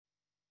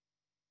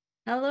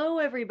Hello,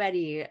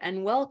 everybody,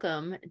 and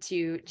welcome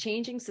to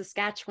Changing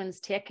Saskatchewan's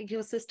Tech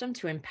Ecosystem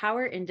to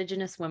Empower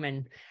Indigenous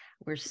Women.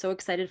 We're so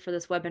excited for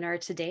this webinar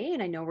today,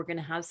 and I know we're going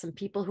to have some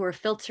people who are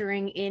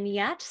filtering in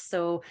yet.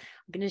 So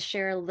I'm going to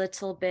share a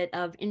little bit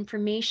of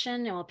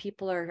information while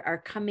people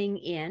are coming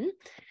in.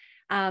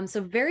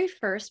 So very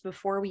first,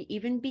 before we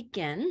even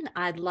begin,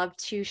 I'd love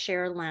to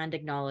share land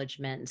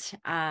acknowledgement.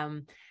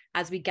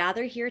 As we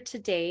gather here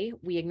today,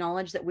 we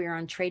acknowledge that we are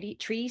on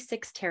Treaty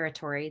 6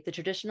 territory, the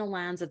traditional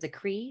lands of the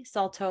Cree,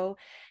 Saulteaux,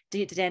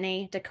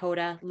 Dene,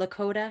 Dakota,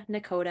 Lakota,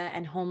 Nakota,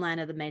 and homeland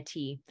of the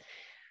Métis.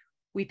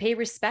 We pay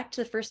respect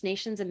to the First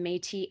Nations and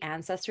Métis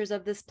ancestors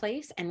of this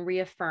place and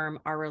reaffirm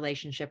our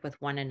relationship with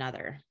one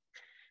another.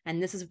 And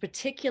this is a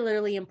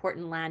particularly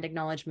important land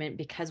acknowledgement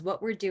because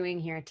what we're doing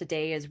here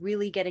today is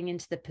really getting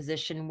into the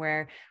position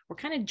where we're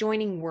kind of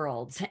joining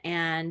worlds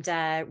and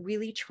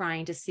really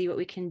trying to see what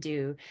we can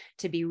do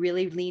to be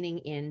really leaning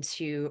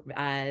into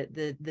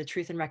the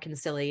Truth and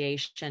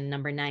Reconciliation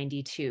number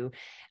 92,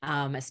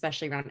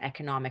 especially around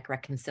economic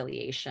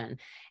reconciliation.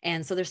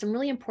 And so there's some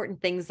really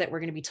important things that we're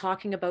going to be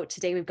talking about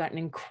today. We've got an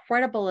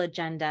incredible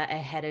agenda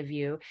ahead of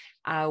you.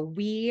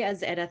 We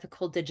as at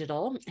Ethical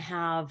Digital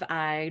have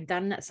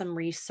done some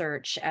research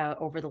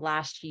over the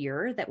last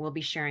year that we'll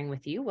be sharing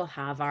with you. We'll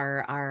have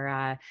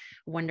our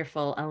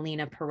wonderful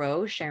Alina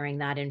Perot sharing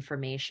that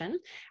information.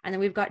 And then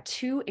we've got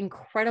two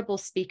incredible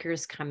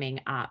speakers coming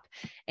up.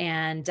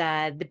 And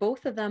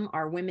both of them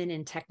are women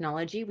in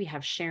technology. We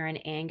have Sharon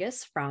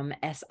Angus from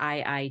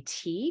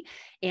SIIT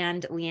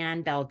and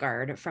Leanna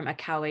Bellegarde from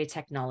Akawe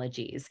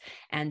Technologies.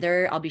 And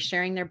I'll be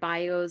sharing their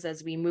bios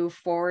as we move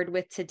forward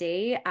with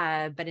today.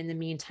 But in the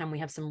meantime, we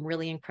have some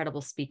really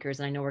incredible speakers,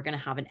 and I know we're going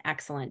to have an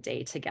excellent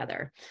day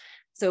together.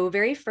 So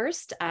very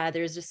first,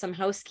 there's just some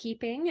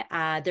housekeeping.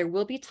 There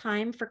will be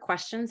time for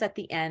questions at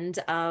the end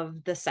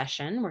of the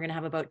session. We're going to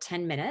have about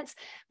 10 minutes.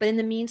 But in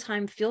the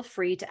meantime, feel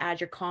free to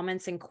add your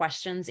comments and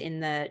questions in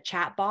the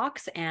chat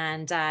box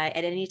and at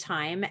any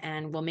time,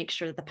 and we'll make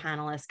sure that the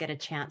panelists get a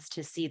chance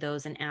to see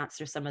those and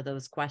answer some of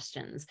those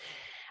questions.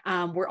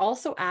 We're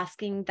also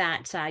asking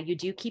that you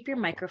do keep your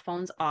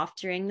microphones off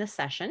during the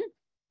session.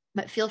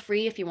 But feel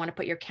free, if you want to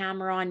put your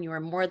camera on, you are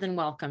more than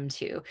welcome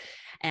to.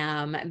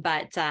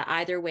 But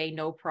either way,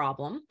 no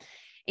problem.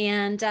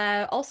 And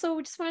also,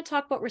 we just want to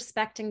talk about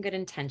respect and good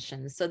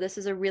intentions. So this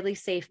is a really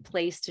safe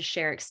place to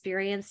share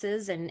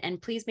experiences,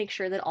 and please make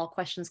sure that all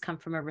questions come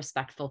from a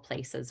respectful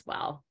place as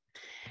well.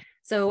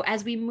 So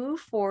as we move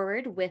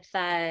forward with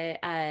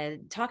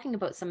talking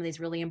about some of these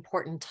really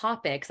important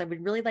topics, I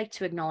would really like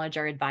to acknowledge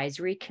our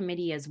advisory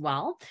committee as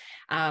well.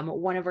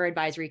 One of our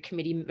advisory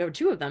committee, or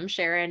two of them,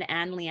 Sharon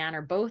and Leanna,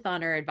 are both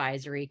on our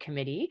advisory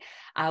committee.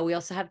 We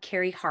also have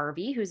Carrie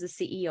Harvey, who's the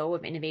CEO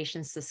of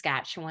Innovation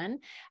Saskatchewan,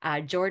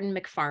 Jordan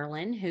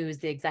McFarlane, who's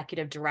the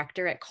executive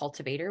director at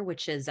Cultivator,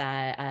 which is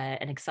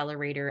an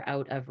accelerator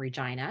out of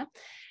Regina.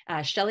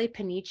 Shelley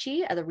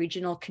Panici, the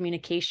regional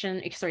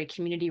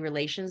community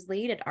relations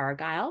lead at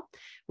Argyle.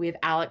 We have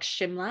Alex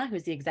Shimla,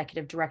 who's the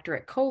executive director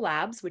at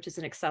CoLabs, which is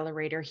an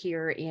accelerator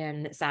here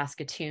in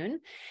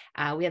Saskatoon.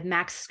 We have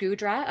Max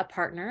Skudra, a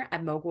partner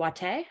at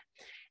Mogwate.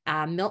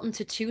 Milton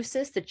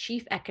Tatusis, the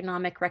Chief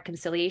Economic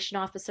Reconciliation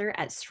Officer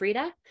at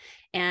SIIT.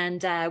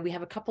 And we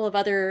have a couple of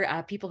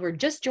other people who are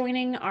just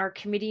joining our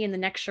committee in the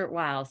next short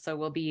while. So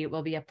we'll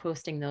be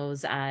posting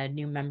those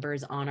new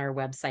members on our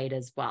website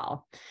as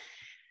well.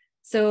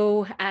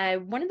 So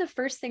one of the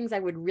first things I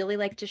would really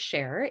like to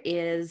share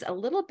is a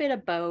little bit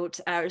about,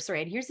 and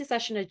here's the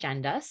session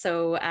agenda.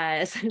 So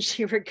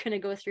essentially we're going to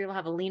go through, we'll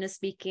have Alina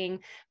speaking,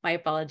 my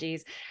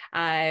apologies.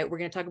 We're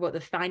going to talk about the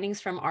findings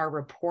from our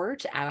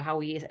report, how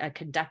we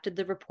conducted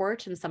the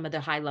report and some of the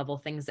high level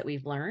things that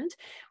we've learned.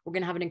 We're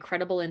going to have an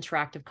incredible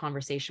interactive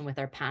conversation with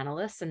our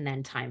panelists and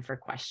then time for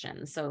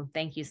questions. So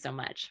thank you so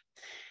much.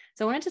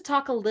 So I wanted to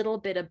talk a little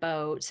bit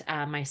about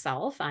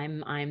myself.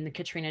 I'm the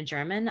Katrina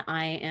German.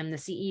 I am the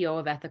CEO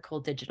of Ethical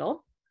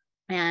Digital.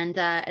 And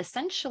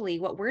essentially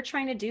what we're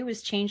trying to do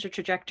is change the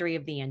trajectory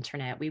of the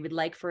internet. We would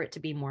like for it to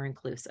be more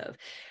inclusive.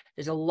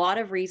 There's a lot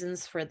of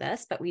reasons for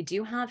this, but we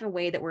do have a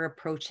way that we're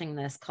approaching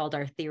this called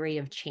our theory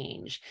of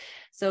change.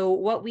 So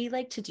what we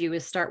like to do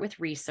is start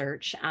with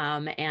research,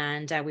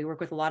 and we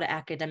work with a lot of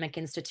academic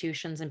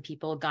institutions and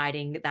people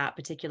guiding that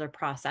particular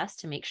process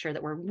to make sure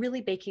that we're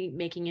really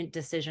making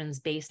decisions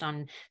based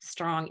on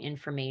strong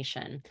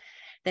information.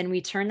 Then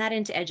we turn that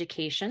into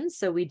education.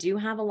 So we do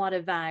have a lot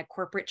of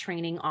corporate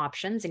training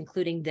options,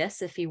 including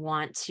this, if you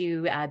want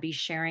to be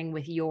sharing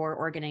with your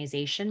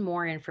organization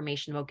more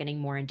information about getting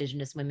more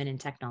Indigenous women in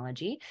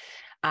technology.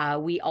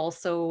 We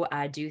also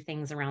do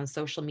things around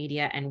social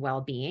media and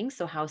well-being.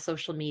 So how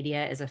social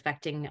media is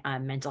affecting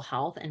mental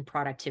health and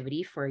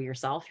productivity for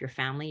yourself, your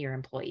family, your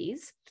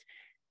employees.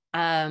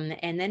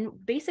 And then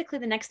basically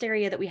the next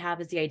area that we have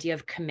is the idea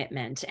of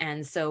commitment.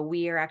 And so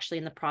we are actually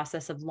in the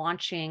process of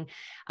launching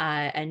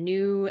a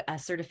new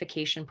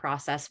certification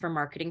process for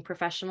marketing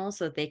professionals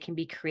so that they can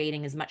be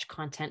creating as much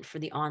content for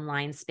the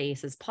online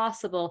space as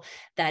possible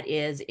that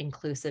is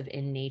inclusive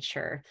in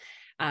nature.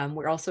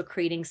 We're also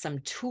creating some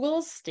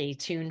tools. Stay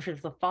tuned for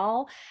the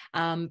fall.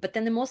 But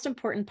then the most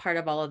important part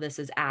of all of this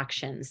is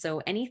action.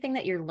 So anything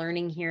that you're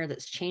learning here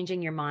that's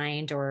changing your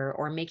mind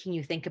or making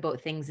you think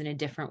about things in a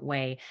different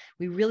way,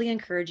 we really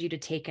encourage you to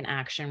take an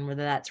action,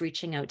 whether that's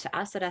reaching out to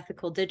us at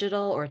Ethical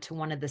Digital or to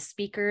one of the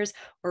speakers,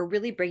 or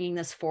really bringing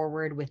this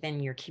forward within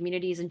your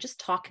communities and just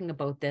talking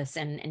about this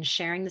and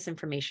sharing this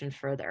information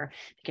further,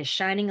 because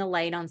shining a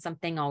light on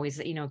something always,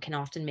 can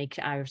often make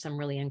some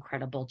really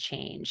incredible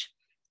change.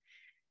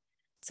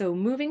 So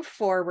moving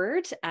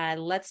forward,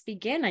 let's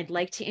begin. I'd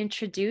like to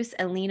introduce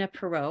Leanna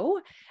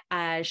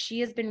Bellegarde. She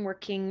has been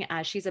working,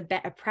 she's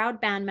a proud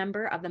band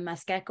member of the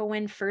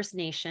Saskatchewan First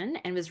Nation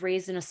and was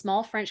raised in a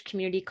small French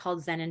community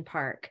called Zenon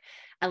Park.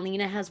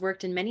 Alina has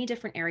worked in many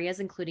different areas,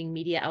 including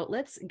media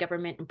outlets,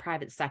 government, and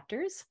private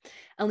sectors.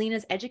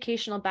 Alina's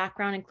educational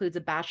background includes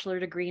a bachelor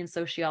degree in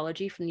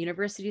sociology from the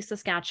University of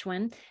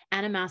Saskatchewan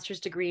and a master's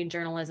degree in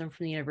journalism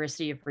from the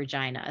University of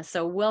Regina.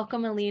 So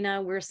welcome,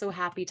 Alina. We're so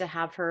happy to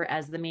have her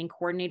as the main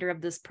coordinator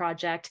of this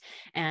project,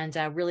 and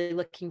really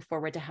looking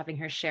forward to having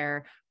her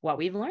share what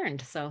we've learned.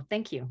 So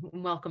thank you.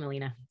 Welcome,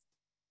 Alina.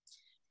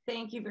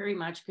 Thank you very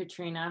much,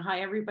 Katrina. Hi,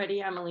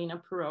 everybody. I'm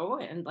Leanna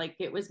Bellegarde, and like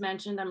it was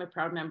mentioned, I'm a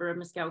proud member of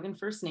Muskegon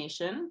First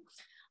Nation.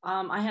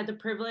 I had the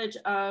privilege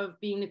of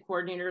being the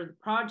coordinator of the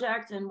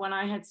project, and when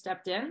I had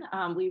stepped in,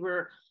 we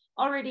were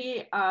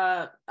already,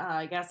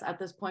 I guess, at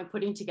this point,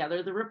 putting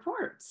together the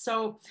report.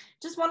 So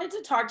just wanted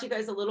to talk to you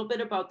guys a little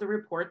bit about the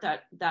report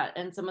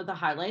and some of the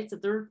highlights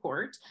of the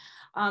report.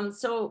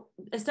 So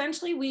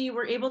essentially, we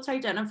were able to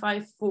identify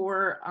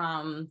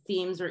 4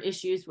 themes or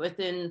issues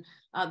within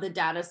the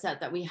data set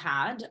that we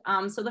had.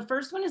 So the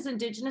first one is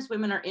Indigenous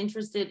women are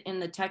interested in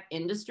the tech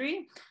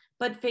industry,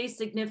 but face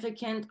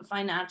significant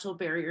financial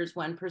barriers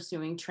when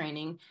pursuing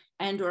training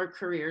and or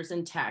careers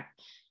in tech.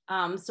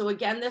 So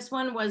again, this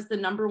one was the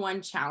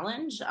 #1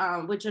 challenge,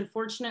 which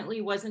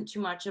unfortunately wasn't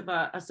too much of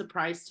a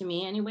surprise to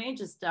me anyway,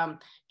 just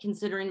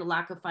considering the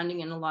lack of funding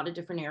in a lot of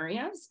different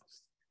areas.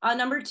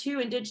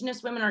 #2,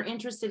 Indigenous women are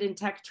interested in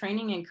tech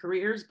training and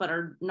careers, but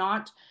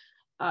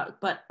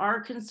are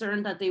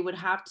concerned that they would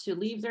have to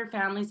leave their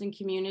families and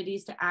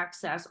communities to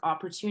access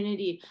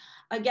opportunity.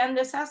 Again,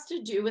 this has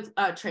to do with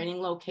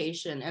training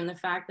location and the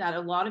fact that a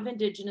lot of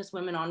Indigenous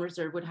women on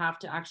reserve would have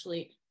to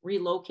actually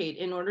relocate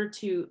in order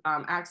to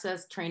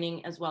access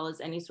training as well as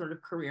any sort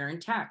of career in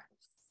tech.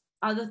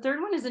 The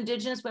third one is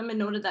Indigenous women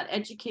noted that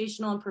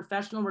educational and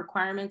professional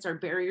requirements are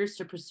barriers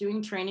to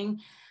pursuing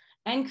training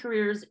and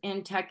careers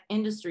in tech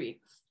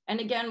industry. And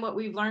again, what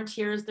we've learned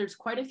here is there's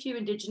quite a few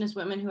Indigenous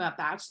women who have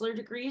bachelor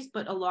degrees,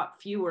 but a lot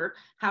fewer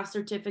have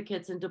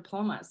certificates and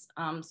diplomas.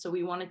 So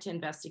we wanted to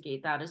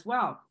investigate that as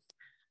well.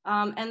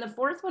 And the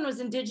fourth one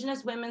was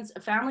Indigenous women's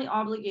family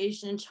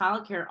obligation and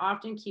childcare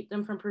often keep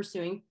them from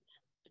pursuing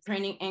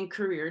training and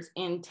careers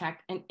in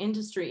tech and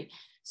industry.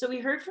 So we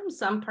heard from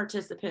some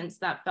participants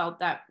that felt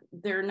that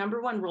their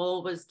 #1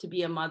 role was to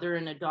be a mother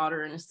and a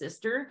daughter and a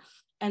sister.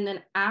 And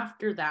then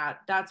after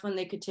that, that's when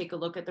they could take a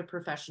look at their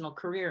professional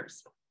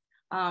careers.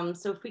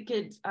 So if we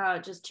could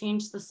just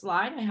change the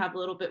slide, I have a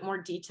little bit more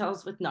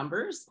details with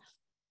numbers.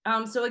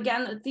 So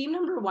again, the theme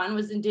 #1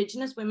 was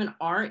Indigenous women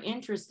are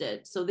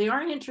interested. So they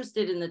are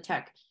interested in the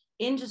tech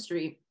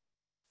industry,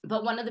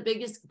 but one of the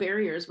biggest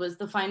barriers was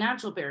the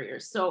financial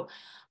barriers. So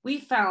we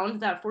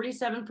found that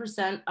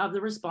 47% of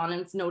the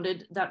respondents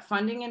noted that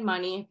funding and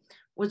money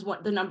was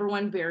the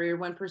 #1 barrier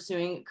when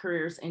pursuing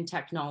careers in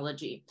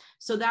technology.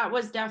 So that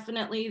was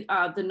definitely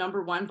the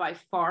 #1 by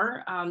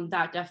far.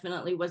 That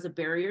definitely was a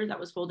barrier that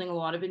was holding a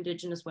lot of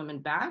Indigenous women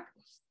back.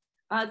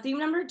 Theme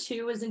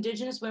 #2 is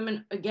Indigenous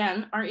women,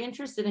 again, are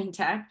interested in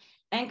tech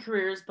and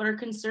careers, but are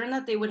concerned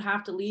that they would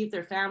have to leave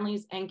their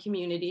families and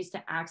communities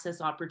to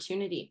access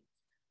opportunity.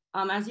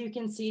 As you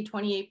can see,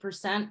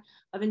 28%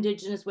 of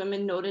Indigenous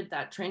women noted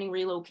that training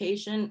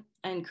relocation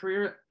and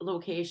career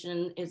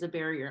location is a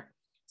barrier.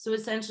 So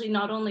essentially,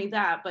 not only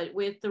that, but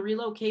with the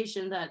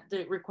relocation that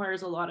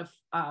requires a lot of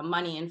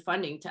money and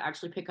funding to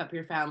actually pick up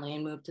your family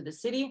and move to the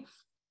city,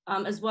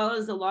 as well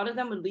as a lot of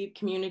them would leave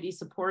community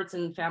supports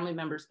and family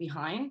members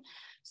behind.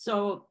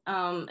 So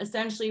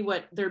essentially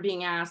what they're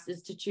being asked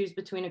is to choose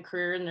between a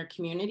career in their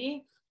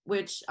community,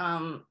 which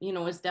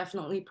is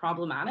definitely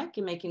problematic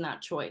in making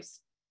that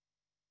choice.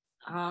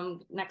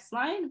 Next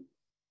slide.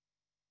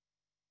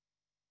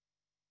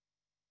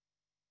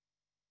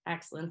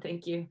 Excellent,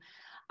 thank you.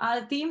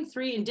 Theme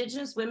 3,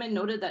 Indigenous women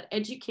noted that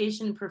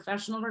education and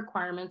professional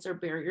requirements are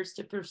barriers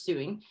to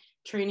pursuing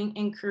training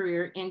and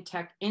career in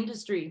tech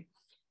industry.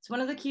 So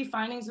one of the key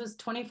findings was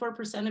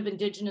 24% of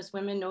Indigenous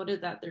women noted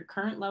that their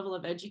current level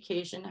of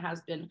education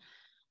has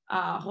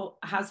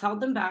held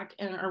them back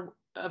and are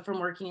from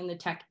working in the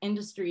tech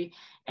industry.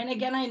 And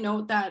again, I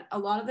note that a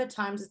lot of the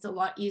times it's a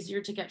lot easier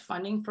to get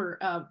funding for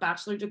a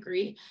bachelor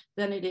degree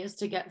than it is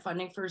to get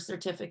funding for a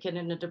certificate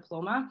and a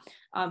diploma,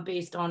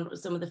 based on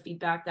some of the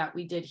feedback that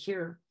we did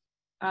hear.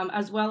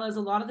 As well as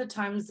a lot of the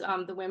times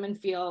the women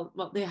feel,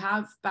 well, they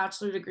have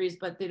bachelor degrees,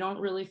 but they don't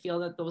really feel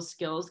that those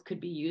skills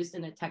could be used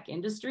in a tech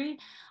industry.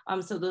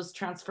 So those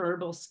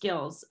transferable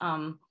skills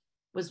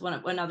was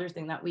another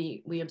thing that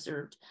we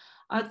observed.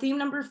 Theme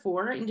number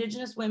 4,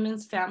 Indigenous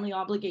women's family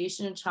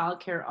obligation and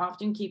childcare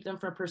often keep them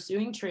from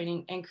pursuing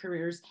training and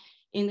careers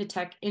in the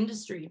tech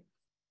industry.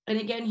 And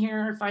again, here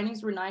our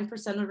findings were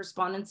 9% of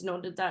respondents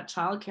noted that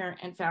childcare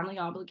and family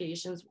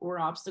obligations were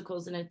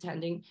obstacles in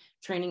attending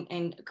training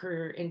and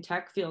career in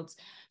tech fields.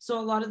 So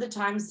a lot of the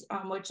times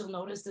what you'll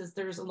notice is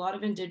there's a lot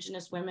of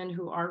Indigenous women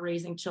who are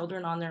raising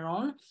children on their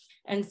own.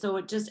 And so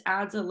it just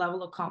adds a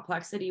level of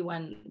complexity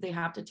when they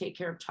have to take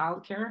care of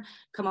childcare,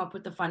 come up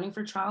with the funding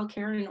for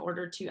childcare in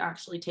order to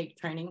actually take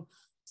training.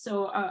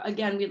 So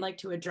again, we'd like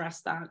to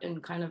address that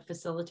and kind of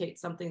facilitate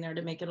something there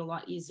to make it a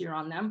lot easier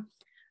on them.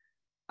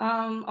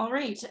 All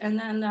right, and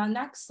then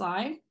next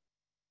slide.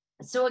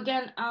 So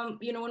again,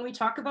 when we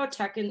talk about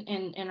tech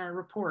in our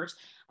report,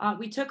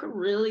 we took a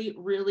really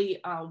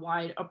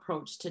wide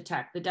approach to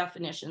tech, the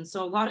definition.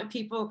 So a lot of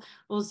people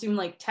will assume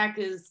like tech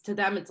is, to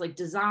them, it's like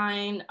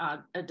design,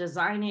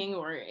 designing,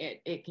 or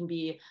it can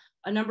be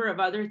a number of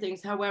other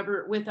things.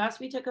 However, with us,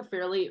 we took a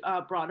fairly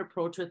broad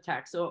approach with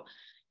tech. So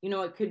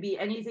it could be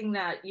anything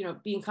that,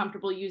 being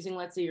comfortable using,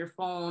 let's say, your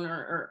phone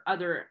or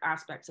other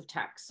aspects of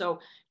tech. So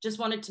just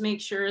wanted to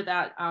make sure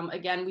that,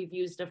 again, we've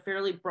used a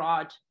fairly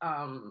broad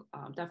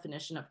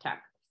definition of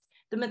tech.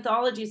 The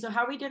methodology, so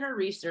how we did our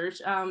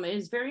research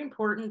is very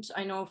important,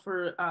 I know,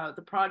 for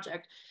the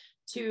project,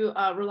 to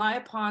rely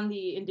upon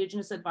the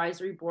Indigenous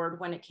Advisory Board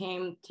when it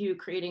came to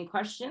creating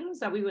questions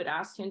that we would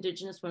ask to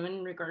Indigenous women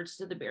in regards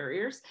to the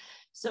barriers.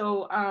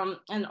 So,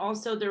 and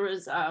also there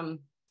was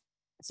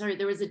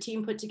a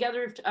team put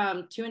together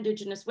of 2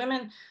 Indigenous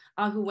women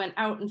who went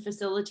out and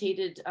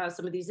facilitated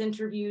some of these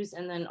interviews,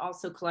 and then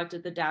also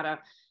collected the data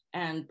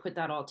and put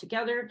that all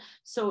together.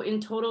 So in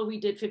total, we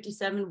did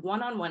 57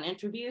 one-on-one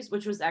interviews,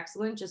 which was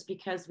excellent just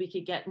because we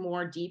could get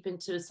more deep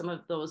into some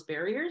of those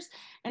barriers,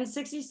 and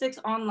 66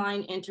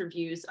 online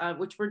interviews,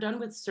 which were done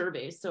with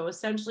surveys. So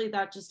essentially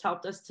that just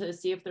helped us to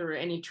see if there were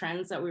any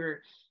trends that we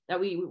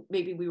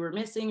were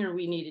missing or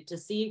we needed to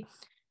see.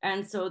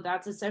 And so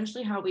that's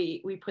essentially how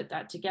we put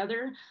that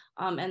together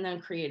and then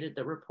created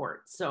the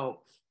report. So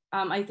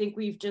I think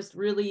we've just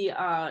really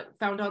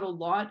found out a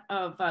lot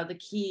of the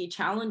key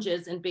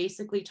challenges, and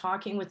basically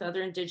talking with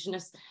other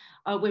Indigenous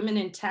women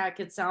in tech.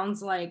 It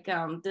sounds like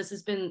this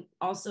has been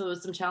also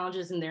some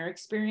challenges in their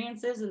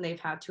experiences, and they've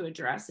had to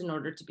address in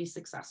order to be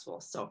successful.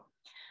 So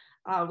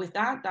with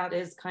that, that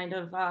is kind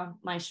of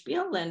my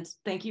spiel, and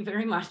thank you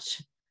very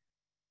much.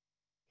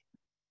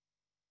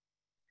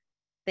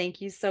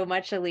 Thank you so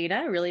much, Alina.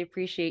 I really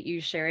appreciate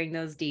you sharing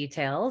those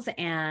details.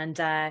 And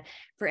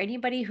for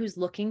anybody who's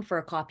looking for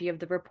a copy of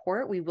the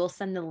report, we will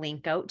send the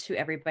link out to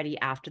everybody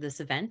after this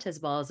event,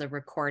 as well as a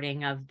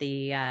recording of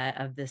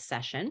this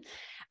session.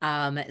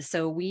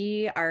 So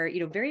we are,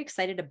 very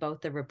excited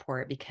about the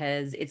report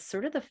because it's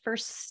sort of the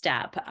first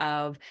step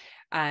of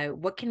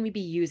what can we be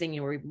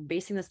using? We're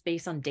basing this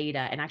based on data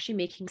and actually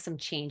making some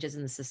changes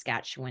in the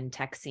Saskatchewan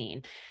tech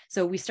scene.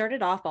 So we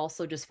started off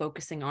also just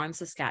focusing on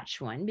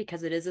Saskatchewan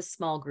because it is a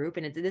small group,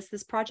 and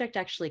this project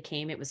actually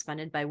it was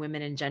funded by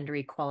Women and Gender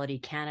Equality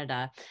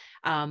Canada.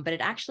 But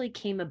it actually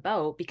came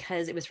about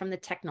because it was from the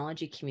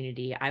technology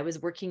community. I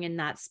was working in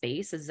that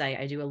space, as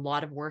I do a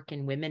lot of work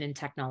in women in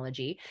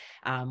technology.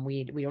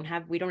 We don't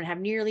have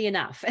nearly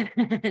enough,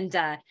 and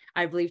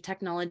I believe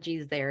technology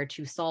is there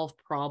to solve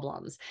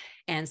problems.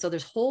 And so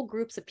there's whole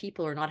groups of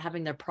people who are not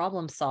having their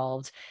problems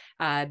solved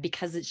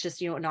because it's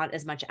just, not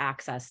as much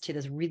access to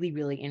this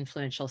really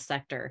influential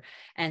sector.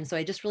 And so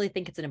I just really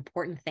think it's an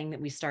important thing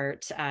that we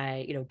start,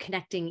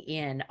 connecting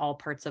in all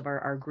parts of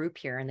our group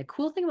here. And the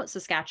cool thing about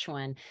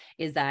Saskatchewan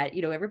is that,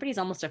 everybody's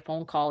almost a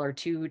phone call or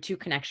two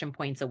connection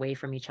points away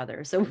from each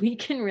other. So we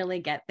can really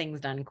get things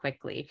done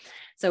quickly.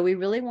 So we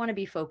really want to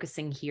be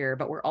focusing here,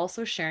 but we're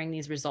also sharing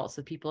these results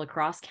with people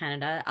across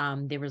Canada.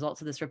 The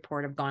results of this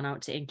report have gone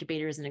out to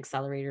incubators and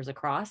accelerators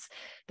across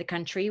the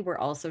country. We're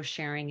also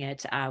sharing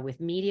it with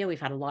media.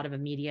 We've had a lot of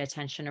media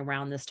attention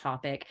around this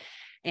topic.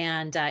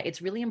 And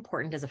it's really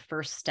important as a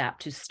first step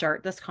to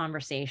start this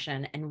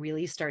conversation and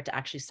really start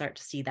to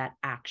see that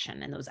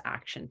action and those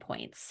action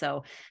points.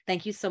 So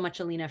thank you so much,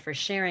 Alina, for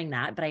sharing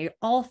that. But I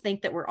all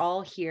think that we're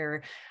all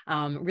here,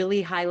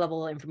 really high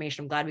level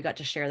information. I'm glad we got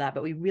to share that,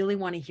 but we really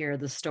want to hear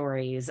the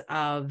stories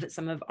of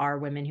some of our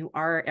women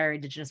our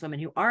Indigenous women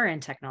who are in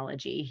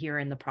technology here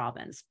in the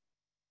province.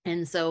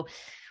 And so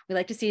we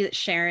like to see that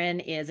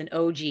Sharon is an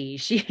OG.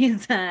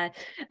 She's on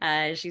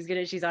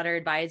our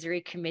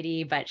advisory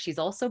committee, but she's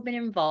also been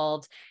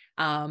involved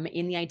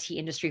in the IT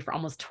industry for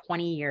almost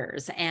 20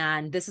 years.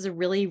 And this is a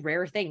really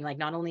rare thing, like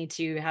not only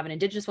to have an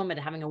Indigenous woman,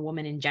 but having a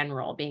woman in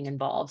general being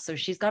involved. So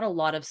she's got a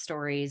lot of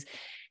stories.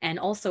 And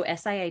also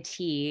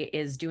SIIT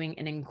is doing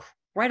an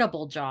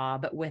incredible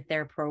job with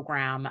their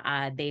program.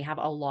 They have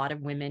a lot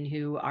of women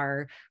who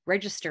are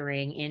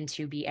registering in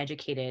to be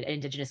educated,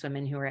 Indigenous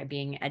women who are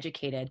being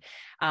educated,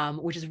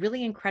 which is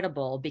really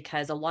incredible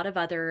because a lot of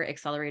other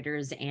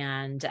accelerators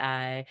and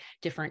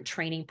different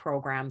training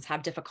programs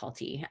have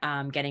difficulty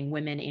getting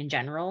women in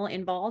general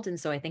involved. And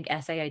so I think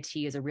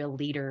SIIT is a real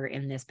leader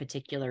in this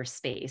particular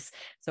space.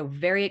 So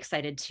very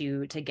excited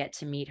to get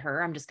to meet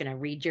her. I'm just going to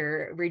read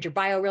your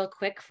bio real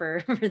quick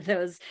for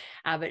those.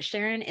 But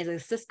Sharon is a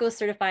Cisco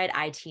certified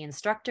IT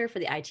instructor for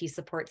the IT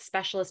support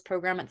specialist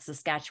program at the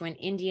Saskatchewan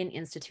Indian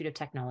Institute of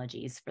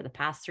Technologies for the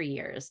past 3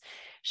 years.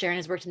 Sharon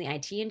has worked in the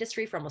IT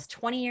industry for almost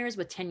 20 years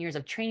with 10 years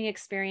of training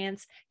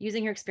experience,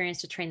 using her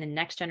experience to train the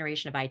next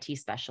generation of IT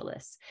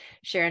specialists.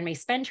 Sharon may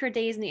spend her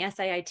days in the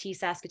SIIT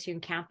Saskatoon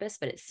campus,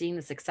 but it's seeing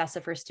the success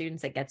of her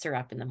students that gets her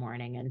up in the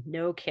morning. And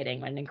no kidding,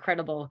 what an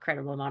incredible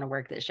amount of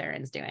work that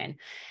Sharon's doing.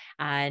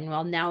 And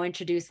we'll now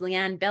introduce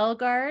Leanna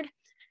Bellegarde.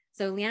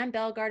 So Leanna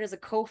Bellegarde is a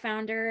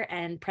co-founder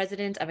and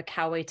president of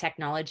Akawe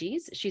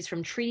Technologies. She's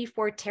from Treaty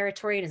 4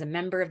 territory and is a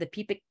member of the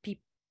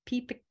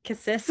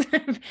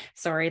Peepikasis,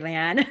 sorry,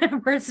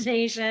 Leanne, First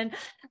Nation.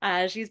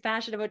 She's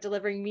passionate about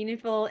delivering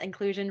meaningful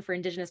inclusion for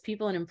Indigenous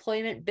people in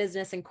employment,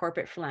 business, and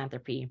corporate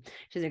philanthropy.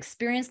 She's an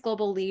experienced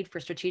global lead for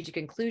strategic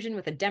inclusion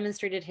with a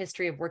demonstrated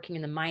history of working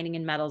in the mining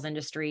and metals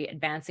industry,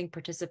 advancing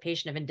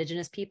participation of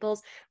Indigenous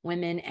peoples,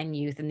 women, and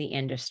youth in the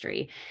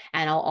industry.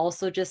 And I'll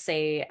also just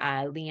say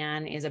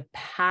Leanne is a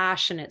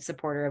passionate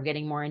supporter of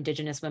getting more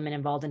Indigenous women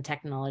involved in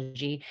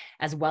technology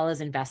as well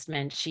as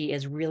investment. She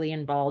is really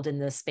involved in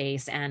this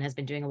space and has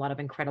been doing a lot of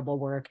incredible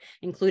work,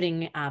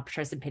 including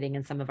participating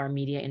in some of our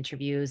media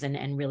interviews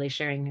and really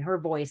sharing her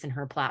voice and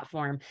her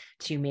platform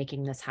to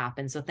making this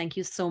happen. So thank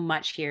you so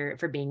much here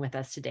for being with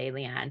us today,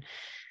 Leanne.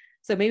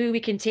 So maybe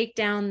we can take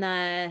down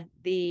the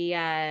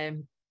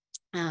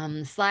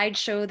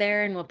slideshow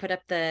there and we'll put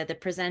up the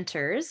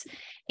presenters.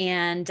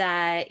 And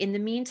in the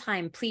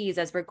meantime, please,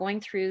 as we're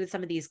going through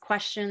some of these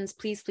questions,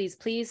 please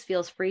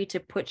feel free to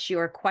put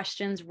your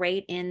questions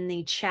right in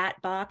the chat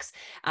box.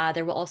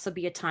 There will also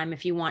be a time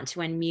if you want to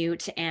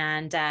unmute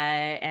and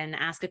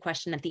ask a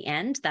question at the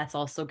end. That's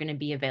also going to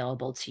be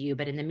available to you.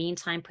 But in the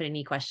meantime, put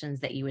any questions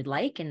that you would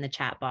like in the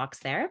chat box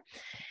there.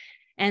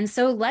 And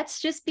so let's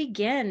just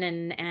begin.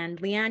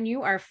 And Leanne,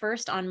 you are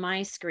first on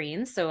my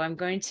screen. So I'm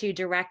going to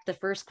direct the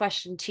first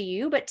question to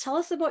you, but tell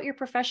us about your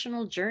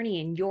professional journey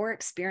and your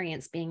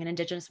experience being an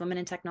Indigenous woman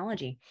in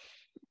technology.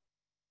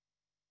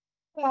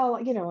 Well,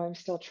 I'm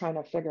still trying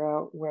to figure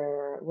out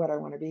what I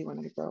want to be when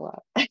I grow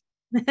up.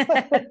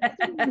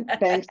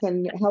 Thanks,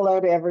 and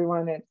hello to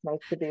everyone. It's nice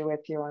to be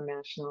with you on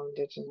National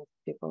Indigenous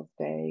Peoples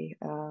Day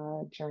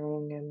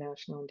during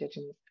National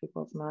Indigenous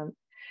Peoples Month.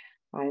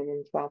 I'm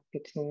in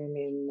Saskatoon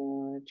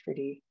in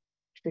Treaty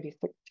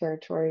 6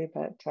 territory,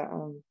 but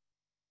and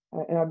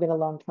I've been a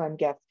long time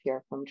guest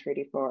here from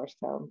Treaty 4,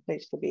 so I'm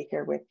pleased to be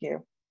here with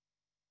you.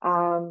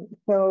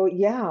 So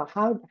yeah,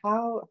 how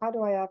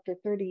do I, after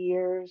 30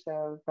 years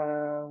of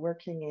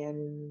working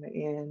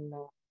in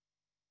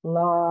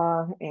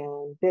law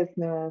and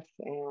business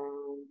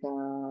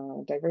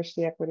and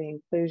diversity, equity,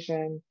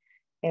 inclusion,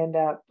 end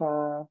up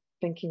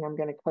thinking I'm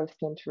going to coast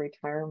into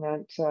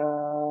retirement,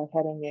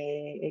 heading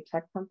a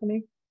tech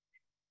company?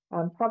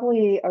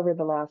 Probably over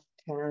the last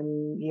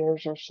 10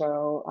 years or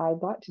so, I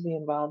got to be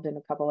involved in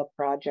a couple of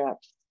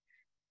projects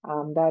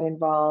that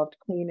involved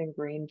clean and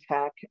green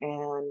tech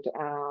and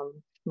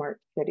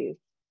smart cities.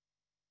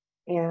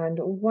 And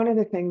one of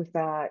the things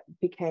that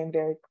became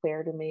very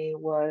clear to me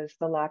was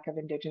the lack of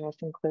Indigenous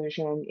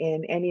inclusion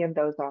in any of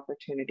those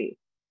opportunities.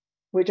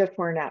 We just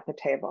weren't at the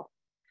table.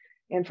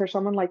 And for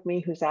someone like me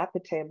who's at the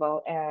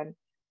table and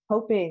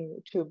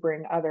hoping to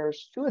bring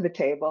others to the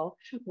table,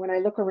 when I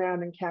look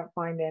around and can't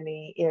find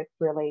any, it's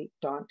really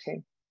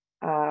daunting.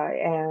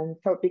 And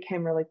so it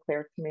became really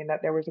clear to me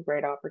that there was a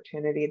great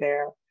opportunity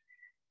there.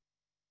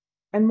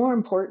 And more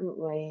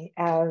importantly,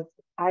 as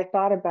I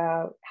thought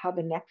about how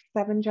the next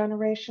 7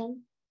 generations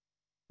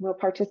will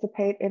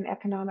participate in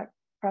economic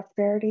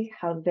prosperity,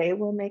 how they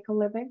will make a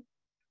living,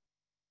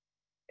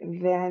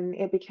 then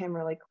it became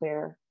really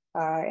clear.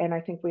 And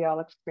I think we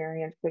all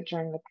experienced it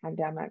during the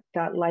pandemic,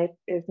 that life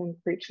is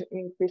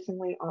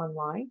increasingly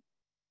online.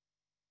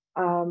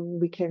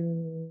 We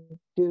can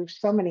do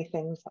so many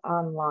things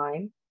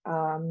online,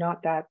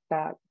 not that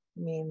that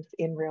means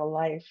in real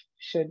life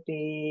should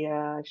be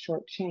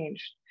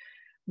shortchanged.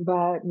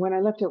 But when I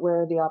looked at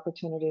where the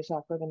opportunities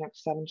are for the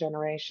next 7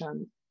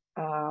 generations,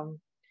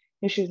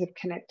 issues of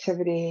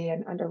connectivity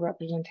and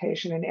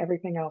underrepresentation and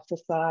everything else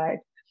aside,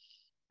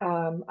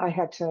 I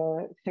had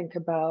to think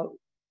about,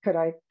 could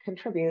I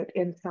contribute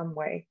in some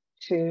way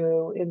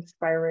to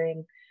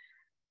inspiring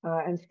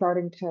and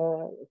starting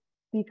to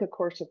seek a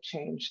course of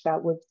change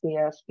that would see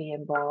us be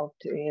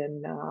involved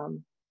in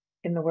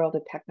the world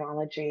of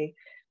technology,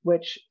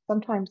 which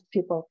sometimes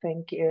people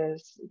think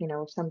is,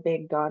 some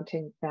big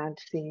daunting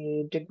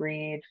fancy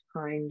degreed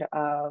kind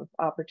of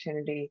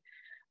opportunity.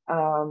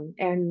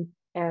 And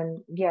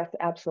yes,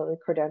 absolutely,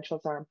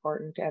 credentials are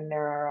important and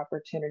there are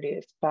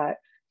opportunities, but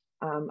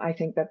I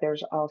think that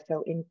there's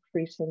also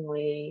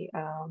increasingly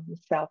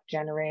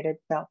self-generated,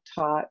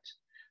 self-taught,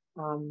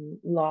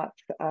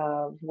 lots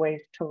of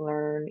ways to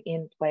learn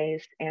in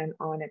place and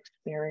on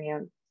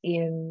experience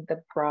in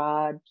the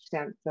broad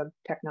sense of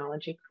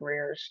technology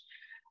careers.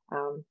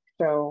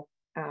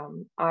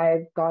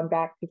 I've gone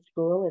back to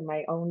school in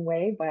my own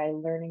way by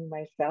learning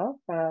myself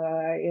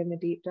in the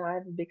deep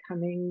dive of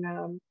becoming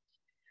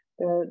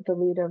the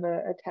lead of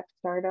a tech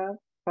startup,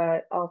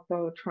 but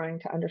also trying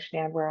to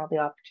understand where all the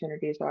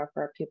opportunities are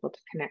for our people to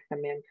connect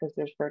them in, because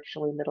there's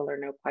virtually little or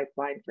no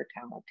pipeline for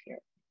talent here.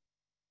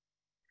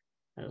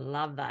 I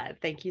love that.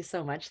 Thank you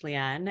so much,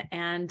 Leanne.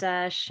 And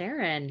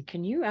Sharon,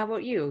 how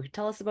about you?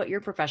 Tell us about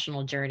your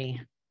professional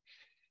journey.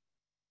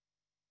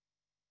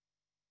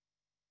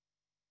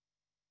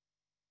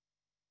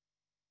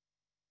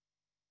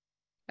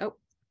 Oh,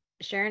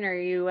 Sharon, are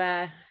you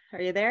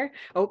there?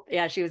 Oh,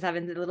 yeah, she was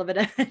having a little bit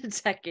of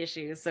tech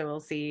issues, so we'll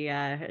see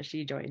if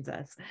she joins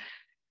us.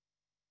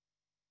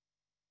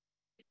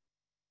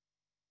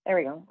 There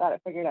we go. Got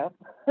it figured out.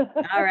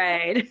 All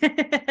right.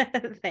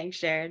 Thanks,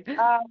 Sharon.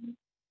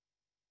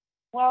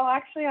 Well,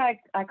 actually, I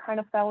kind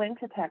of fell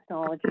into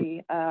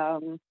technology.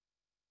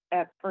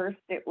 At first,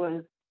 it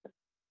was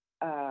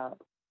I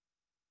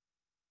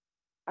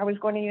was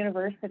going to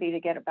university to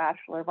get a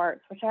Bachelor of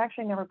Arts, which I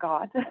actually never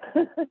got.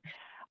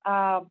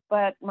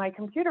 But my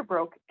computer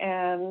broke,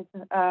 and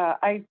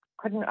I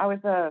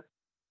was a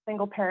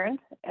single parent,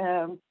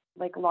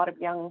 like a lot of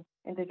young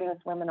Indigenous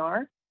women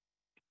are.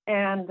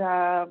 And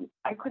I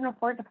couldn't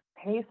afford to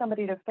pay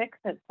somebody to fix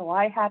it. So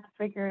I had to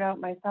figure it out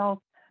myself.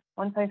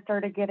 Once I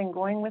started getting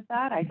going with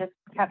that, I just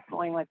kept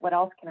going, like, what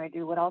else can I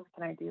do? What else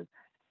can I do?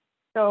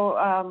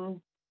 So,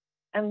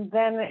 and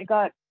then it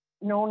got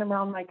known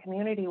around my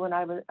community when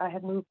I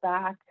had moved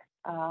back.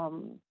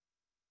 And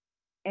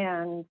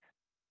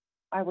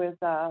I was,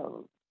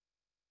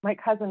 my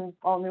cousins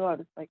all knew. I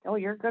was like, oh,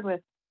 you're good with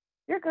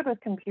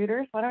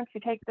computers. Why don't you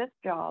take this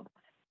job?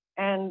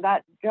 And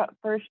that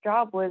first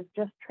job was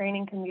just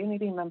training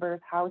community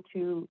members how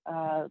to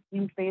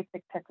use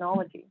basic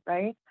technology,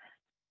 right?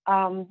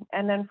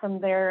 And then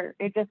from there,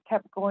 it just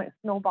kept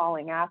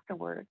snowballing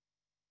afterwards.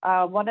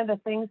 One of the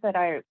things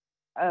that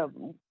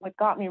what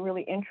got me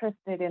really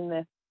interested in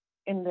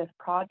this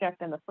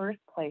project in the first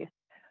place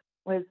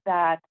was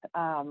that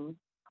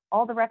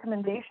all the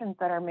recommendations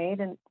that are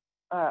made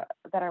as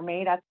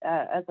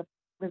a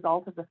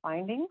result of the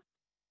findings,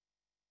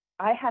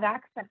 I had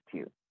access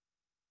to,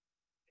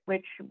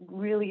 which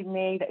really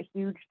made a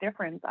huge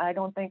difference. I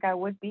don't think I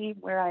would be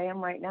where I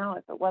am right now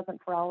if it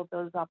wasn't for all of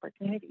those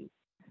opportunities.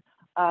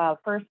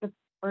 First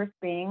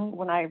being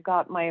when I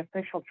got my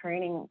official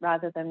training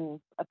rather than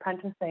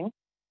apprenticing,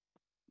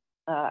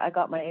 I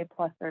got my A+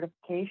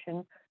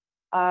 certification.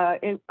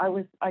 I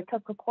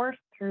took a course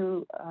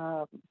through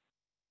a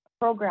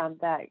program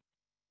that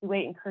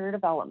SIIT and Career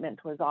Development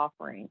was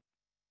offering,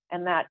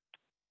 and that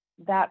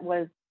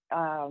was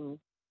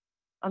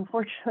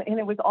unfortunately, and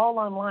it was all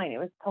online. It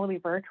was totally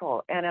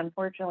virtual, and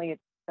unfortunately, it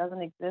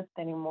doesn't exist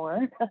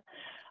anymore.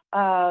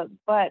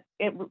 But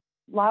it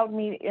allowed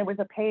me. It was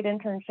a paid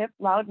internship.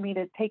 Allowed me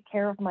to take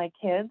care of my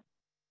kids.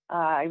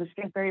 I was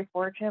just very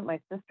fortunate. My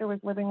sister was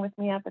living with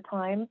me at the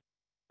time,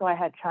 so I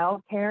had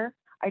childcare.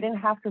 I didn't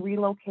have to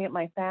relocate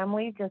my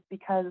family just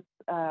because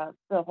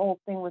the whole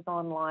thing was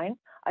online.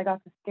 I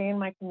got to stay in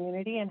my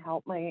community and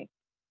help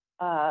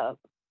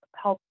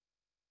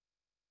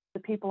the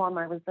people on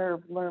my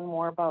reserve learn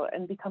more about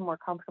and become more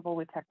comfortable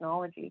with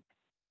technology.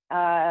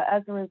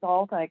 As a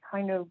result, I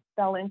kind of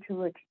fell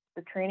into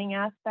the training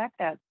aspect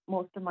at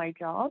most of my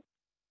jobs.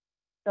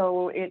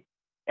 So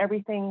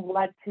everything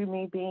led to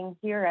me being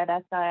here at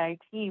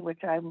SIIT,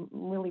 which I'm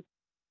really,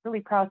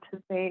 really proud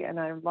to say, and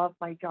I love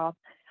my job.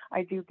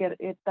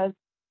 It does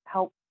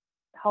help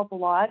a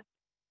lot.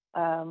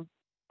 Of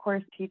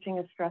course, teaching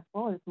is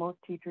stressful, as most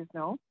teachers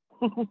know.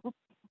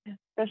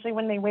 Especially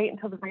when they wait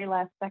until the very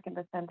last second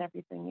to send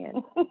everything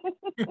in.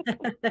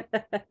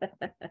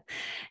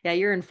 Yeah,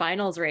 you're in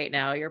finals right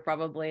now. You're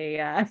probably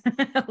a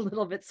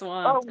little bit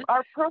swamped.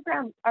 Oh,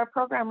 our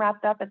program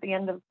wrapped up at the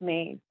end of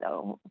May,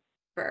 so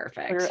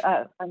perfect.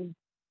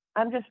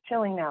 I'm just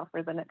chilling now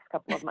for the next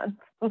couple of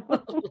months.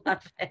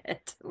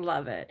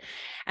 Love it.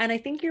 And I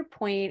think your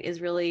point is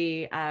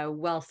really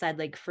well said.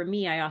 Like for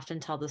me, I often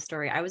tell the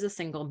story. I was a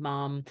single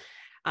mom.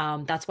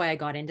 That's why I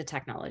got into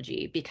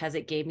technology, because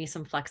it gave me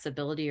some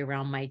flexibility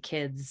around my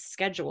kids'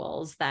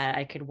 schedules that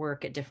I could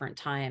work at different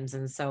times.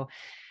 And so,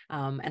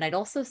 and I'd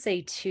also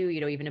say too,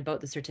 even about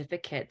the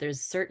certificate,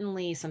 there's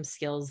certainly some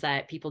skills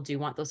that people do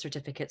want those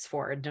certificates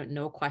for,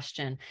 no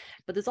question.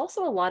 But there's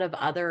also a lot of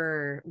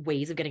other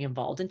ways of getting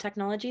involved in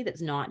technology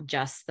that's not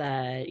just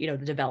the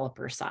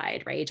developer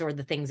side, right? Or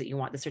the things that you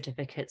want the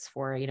certificates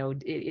for.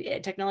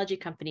 Technology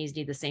companies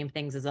need the same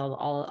things as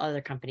all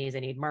other companies. They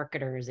need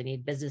marketers, they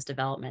need business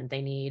development,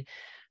 they need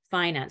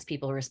finance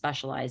people who are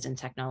specialized in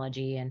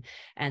technology.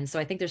 And so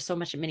I think there's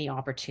many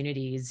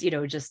opportunities,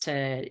 just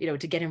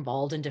to get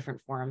involved in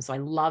different forums. So I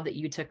love that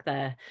you took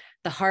the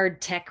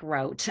hard tech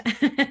route.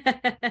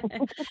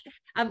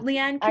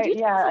 Leanne, could you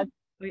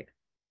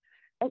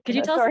Could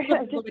you tell us a Sorry,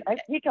 little bit? I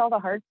teach all the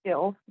hard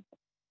skills.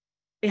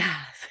 Yeah.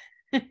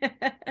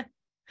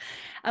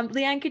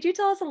 Leanne, could you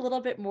tell us a little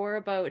bit more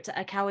about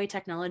Akawe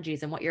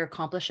Technologies and what you're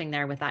accomplishing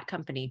there with that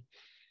company?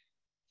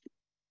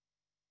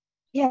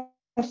 Yeah,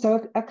 so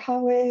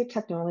Akawe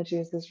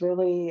Technologies is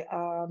really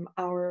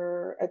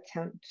our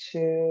attempt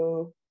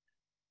to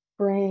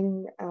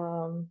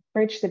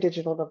bridge the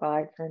digital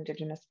divide for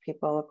Indigenous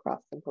people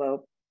across the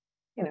globe.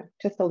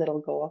 Just a little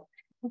goal.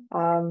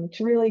 To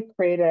really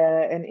create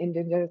an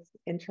Indigenous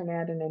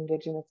internet and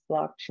Indigenous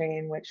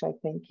blockchain, which I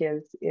think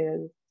is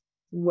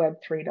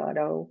Web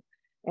 3.0,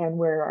 and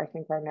where I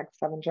think our next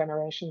 7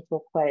 generations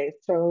will play.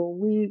 So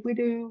we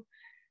do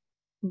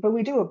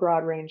a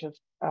broad range of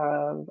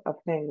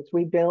things.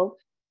 We build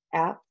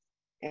apps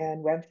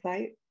and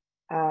websites.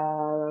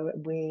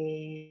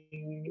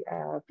 We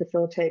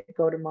facilitate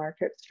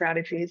go-to-market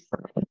strategies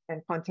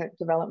and content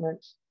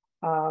development.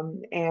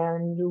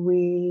 And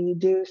we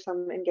do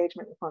some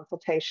engagement and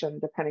consultation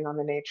depending on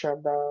the nature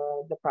of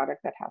the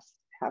product that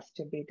has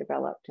to be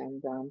developed.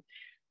 And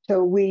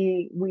so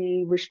we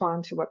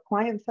respond to what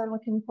clients are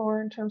looking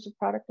for in terms of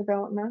product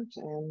development.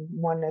 And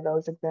one of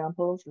those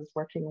examples is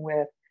working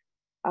with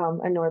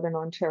a Northern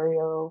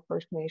Ontario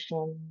First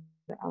Nation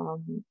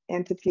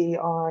entity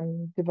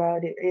in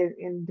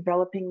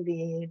developing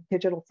the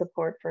digital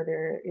support for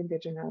their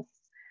Indigenous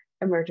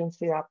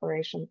Emergency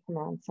Operations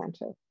Command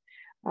Center.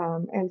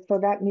 And so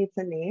that meets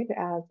a need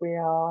as we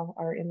all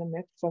are in the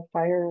midst of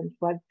fire and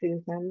flood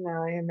season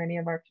in many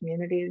of our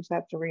communities.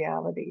 That's a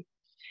reality.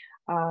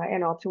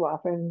 And all too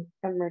often,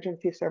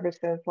 emergency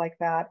services like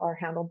that are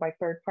handled by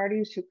third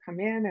parties who come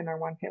in and are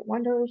one-hit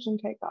wonders and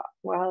take off.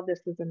 Well,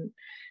 this is a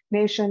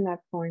nation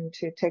that's going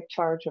to take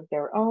charge of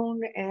their own,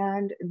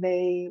 and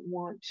they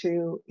want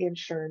to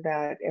ensure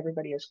that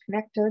everybody is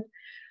connected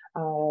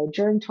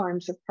during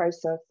times of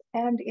crisis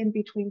and in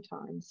between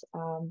times,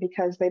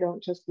 because they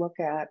don't just look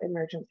at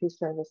emergency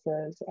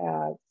services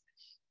as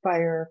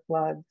fire,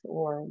 floods,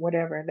 or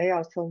whatever. They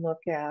also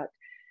look at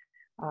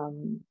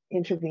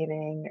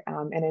intervening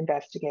and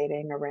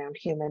investigating around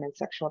human and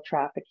sexual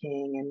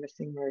trafficking and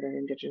missing murder,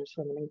 Indigenous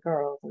women and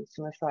girls, and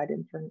suicide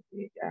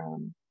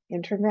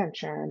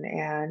intervention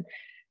and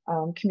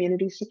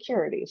community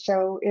security.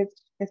 So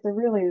it's a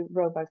really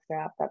robust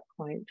app that's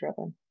client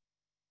driven.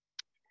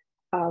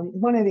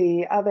 One of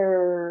the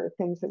other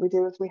things that we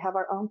do is we have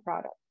our own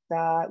products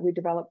that we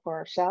develop for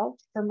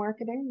ourselves for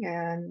marketing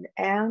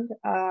and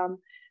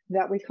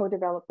that we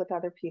co-develop with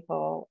other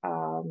people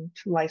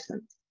to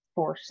license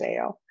for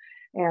sale.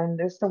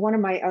 And so one of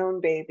my own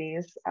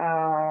babies,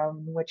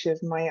 which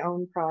is my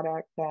own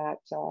product that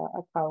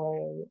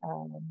Akawe,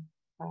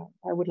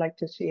 I would like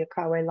to see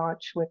Akawe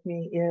launch with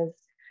me, is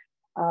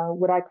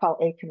what I call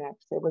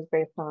A-Connects. It was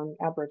based on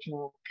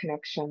Aboriginal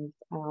connections.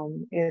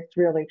 It's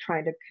really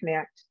trying to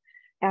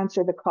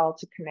answer the call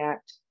to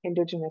connect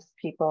Indigenous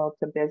people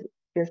to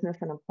business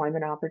and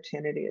employment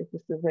opportunities.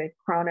 This is a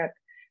chronic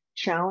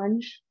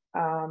challenge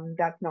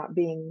that's not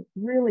being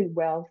really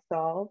well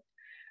solved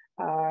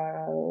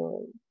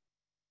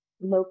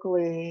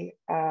locally,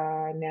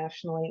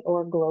 nationally,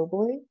 or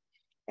globally.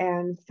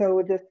 And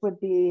so this would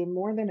be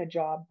more than a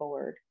job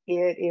board.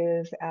 It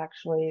is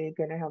actually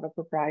going to have a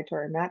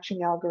proprietary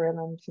matching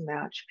algorithm to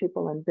match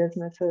people and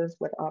businesses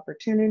with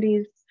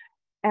opportunities.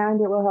 And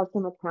it will have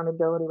some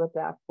accountability with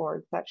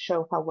dashboards that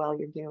show how well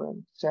you're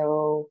doing.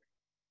 So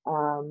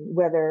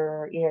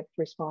whether it's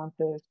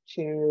responses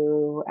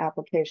to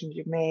applications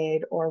you've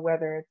made, or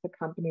whether it's the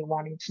company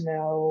wanting to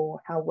know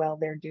how well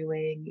they're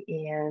doing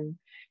in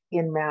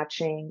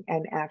matching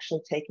and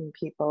actually taking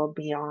people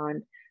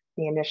beyond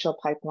the initial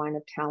pipeline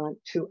of talent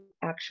to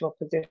actual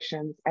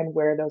positions, and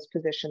where those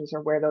positions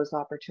or where those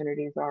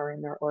opportunities are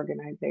in their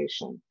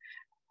organization.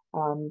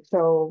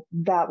 So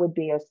that would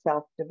be a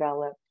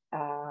self-developed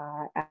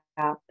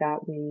app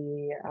that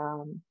we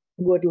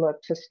would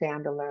look to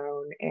stand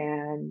alone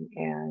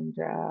and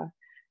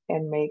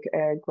make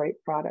a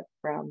great product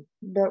from.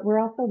 But we're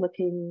also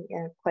looking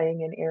at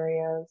playing in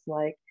areas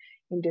like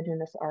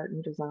Indigenous art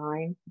and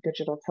design,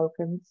 digital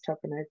tokens,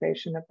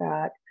 tokenization of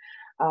that,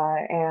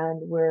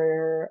 and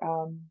we're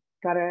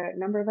got a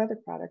number of other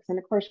products. And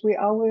of course, we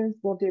always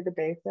will do the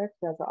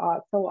basics, as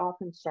so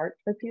often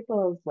starts for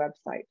people, as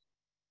websites.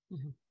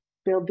 Mm-hmm.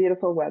 Build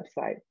beautiful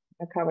websites.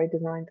 Akawe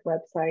designs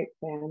websites,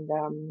 and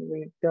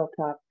we've built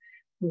up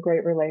some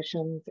great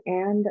relations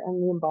and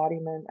the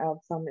embodiment of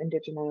some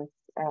Indigenous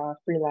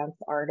freelance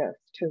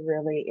artists to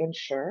really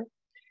ensure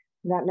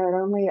that not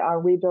only are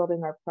we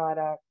building our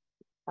product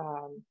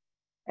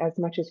as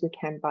much as we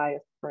can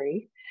bias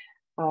free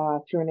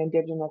through an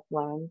Indigenous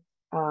lens,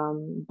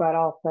 but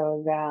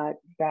also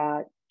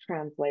that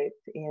translates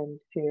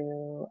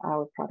into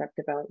our product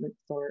development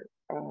support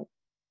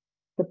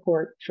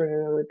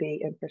through the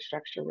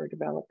infrastructure we're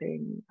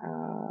developing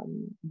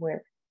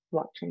with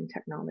blockchain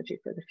technology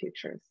for the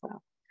future as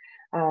well.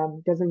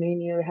 Doesn't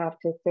mean you have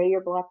to say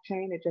you're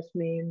blockchain. It just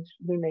means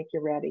we make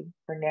you ready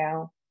for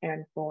now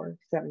and for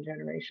 7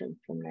 generations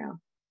from now.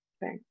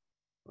 Thanks.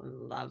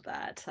 Love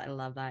that. I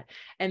love that.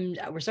 And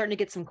we're starting to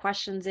get some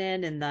questions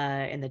in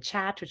the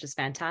chat, which is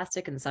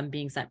fantastic, and some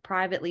being sent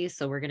privately.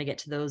 So we're going to get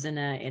to those in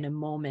a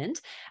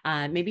moment.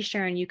 Maybe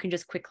Sharon, you can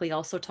just quickly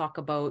also talk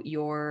about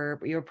your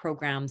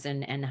programs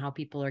and how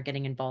people are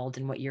getting involved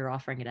in what you're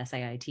offering at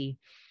SIIT.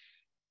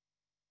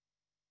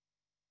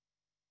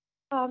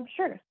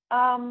 Sure.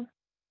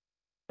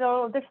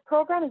 So this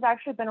program has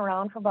actually been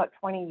around for about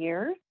 20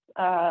 years.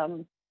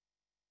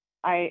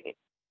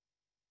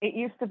 It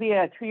used to be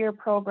a 2-year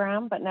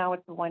program, but now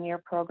it's a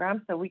 1-year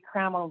program. So we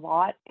cram a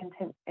lot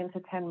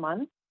into 10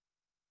 months.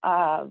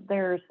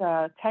 There's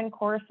 10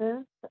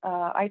 courses.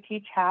 I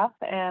teach half,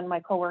 and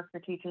my coworker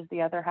teaches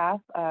the other half.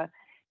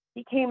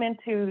 He came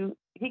into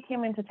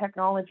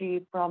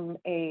technology from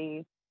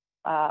a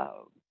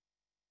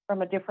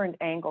different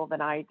angle than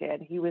I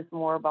did. He was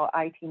more about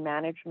IT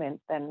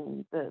management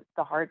than the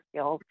hard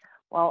skills.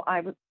 Well,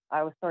 I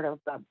was sort of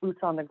the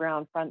boots on the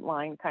ground,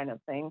 frontline kind of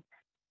thing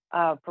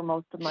for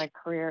most of my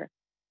career.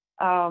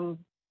 So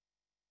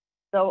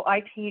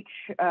I teach,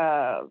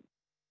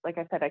 like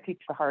I said, I teach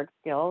the hard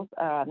skills,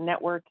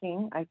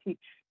 networking. I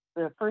teach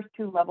the first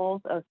 2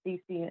 levels of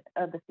the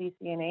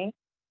CCNA,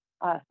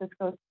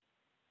 Cisco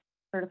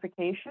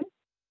certification.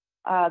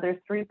 There's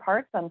 3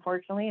 parts,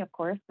 unfortunately. Of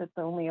course, it's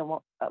only a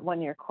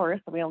 1-year course,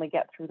 so we only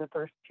get through the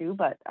first 2.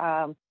 But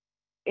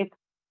it's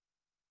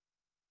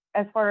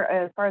as far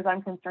as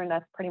I'm concerned,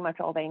 that's pretty much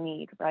all they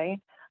need,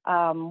 right?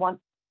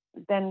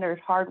 Then there's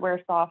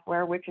hardware,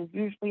 software, which is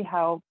usually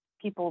how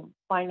people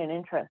find an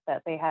interest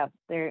that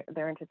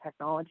they're into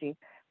technology.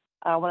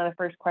 One of the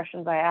first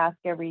questions I ask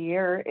every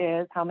year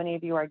is, how many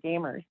of you are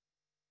gamers?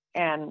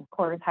 And of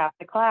course, half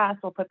the class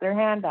will put their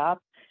hand up.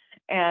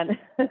 And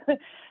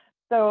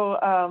so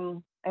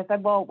I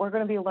said, well, we're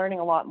going to be learning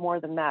a lot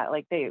more than that.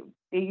 Like they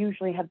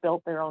usually have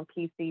built their own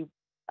PC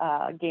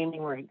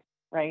gaming rig,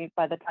 right,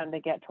 by the time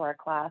they get to our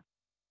class.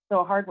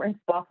 So hardware and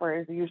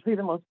software is usually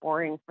the most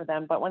boring for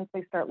them. But once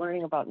they start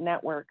learning about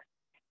networks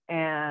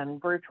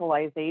and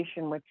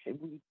virtualization, which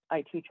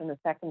I teach in the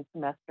 2nd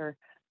semester,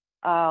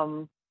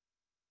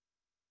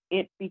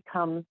 it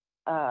becomes,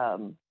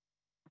 the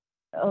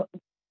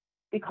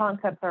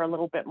concepts are a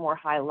little bit more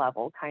high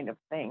level kind of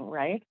thing,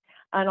 right?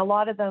 And a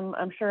lot of them,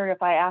 I'm sure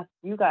if I ask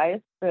you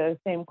guys the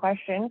same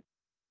question,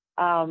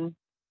 how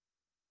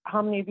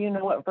many of you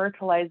know what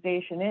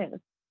virtualization is?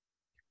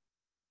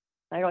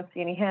 I don't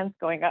see any hands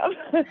going up.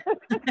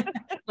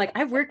 Like,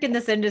 I've worked in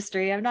this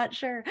industry, I'm not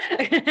sure.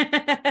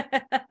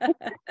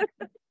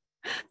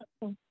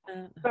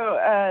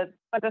 So,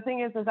 but the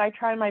thing is I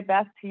try my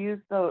best to use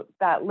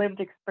that lived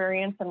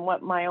experience and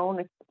what my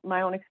own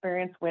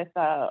experience with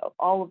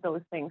all of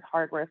those things,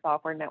 hardware,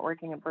 software,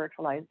 networking, and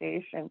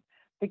virtualization,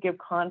 to give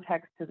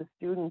context to the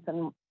students.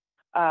 And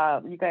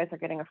you guys are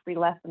getting a free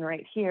lesson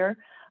right here.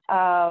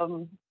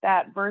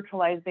 That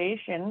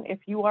virtualization, if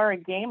you are a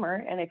gamer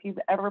and if you've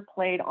ever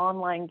played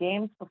online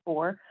games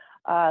before,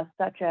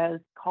 such as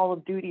Call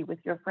of Duty with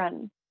your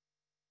friends,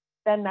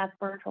 then that's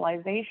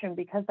virtualization,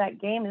 because that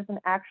game isn't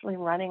actually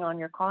running on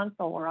your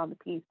console or on the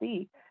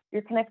PC.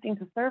 You're connecting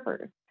to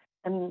servers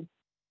and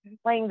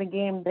playing the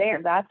game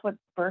there. That's what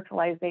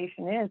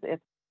virtualization is.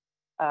 It's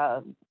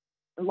a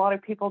lot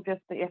of people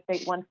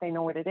once they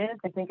know what it is,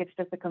 they think it's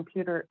just a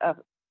computer,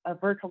 a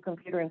virtual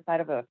computer inside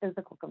of a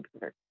physical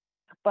computer.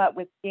 But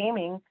with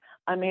gaming,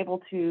 I'm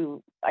able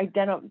to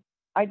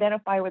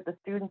identify with the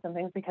students and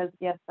things, because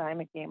yes,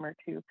 I'm a gamer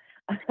too.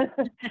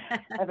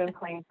 I've been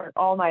playing for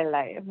all my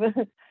life.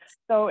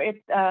 So it's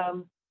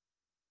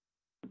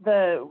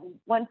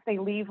once they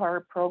leave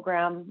our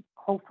program,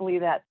 hopefully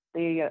that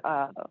they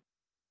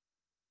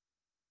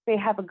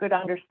have a good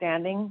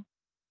understanding,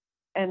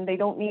 and they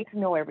don't need to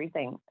know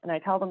everything. And I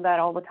tell them that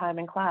all the time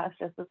in class,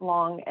 just as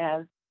long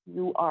as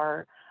you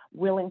are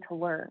willing to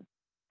learn,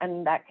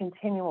 and that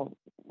continual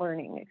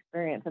learning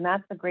experience. And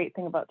that's the great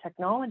thing about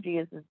technology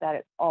is that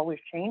it's always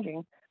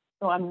changing.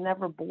 So I'm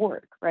never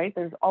bored, right?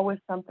 There's always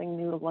something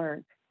new to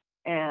learn.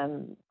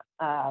 And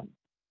part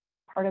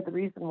of the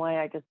reason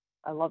why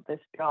I love this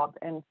job,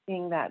 and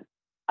seeing that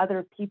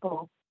other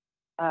people,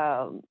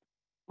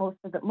 most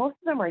of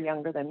them are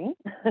younger than me.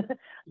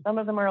 Some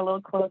of them are a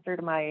little closer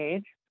to my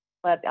age,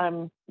 but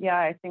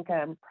I think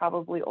I'm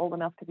probably old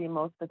enough to be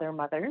most of their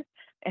mothers.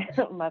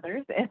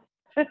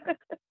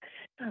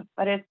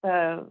 But it's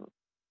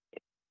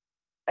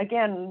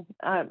again,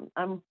 I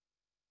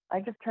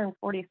just turned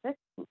 46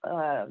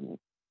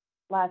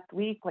 last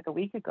week, like a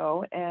week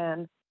ago,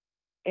 and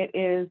it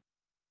is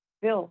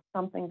still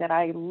something that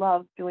I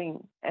love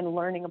doing and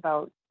learning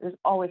about. There's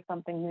always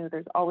something new.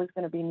 There's always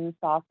going to be new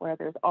software.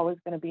 There's always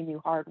going to be new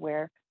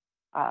hardware,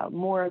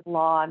 Moore's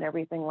law and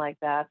everything like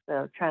that.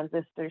 The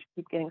transistors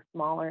keep getting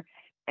smaller,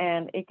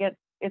 and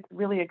it's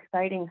really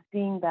exciting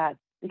seeing that,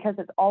 because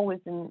it's always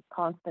in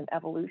constant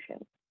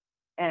evolution.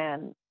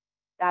 And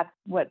that's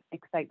what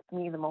excites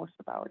me the most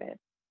about it.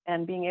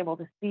 And being able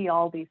to see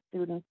all these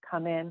students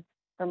come in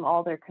from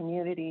all their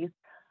communities,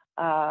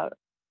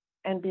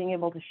 and being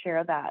able to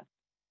share that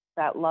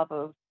love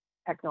of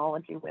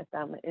technology with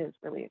them is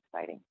really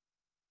exciting.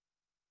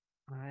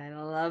 I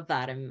love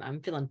that.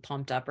 I'm feeling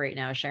pumped up right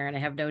now, Sharon. I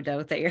have no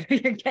doubt that you're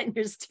getting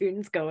your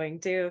students going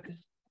too.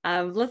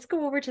 Let's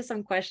go over to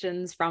some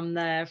questions from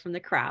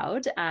the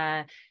crowd.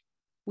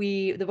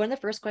 One of the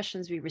first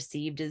questions we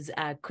received is,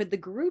 could the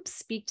group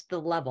speak to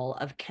the level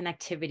of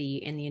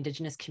connectivity in the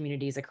Indigenous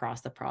communities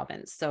across the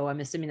province? So I'm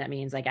assuming that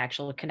means like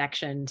actual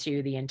connection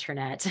to the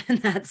internet and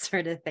that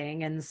sort of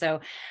thing. And so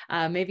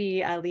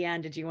maybe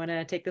Leanne, did you want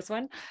to take this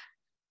one?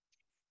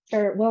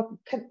 Sure. Well,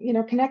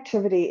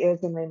 connectivity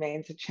is and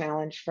remains a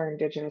challenge for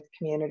Indigenous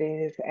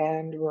communities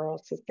and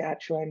rural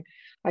Saskatchewan.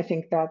 I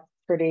think that's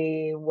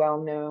pretty well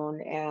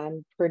known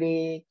and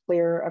pretty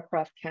clear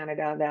across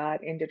Canada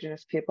that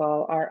Indigenous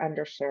people are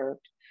underserved.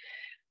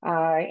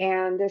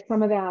 And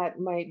some of that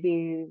might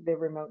be the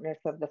remoteness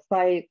of the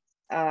sites.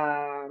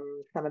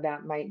 Some of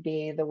that might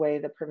be the way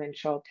the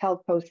provincial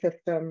telco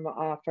system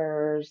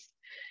offers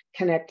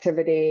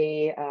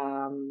connectivity,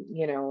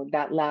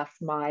 that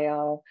last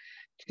mile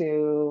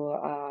to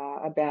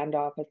a band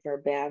office or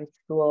band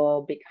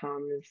school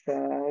becomes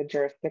a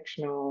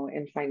jurisdictional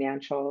and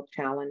financial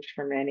challenge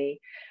for many.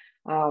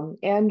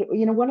 And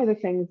one of the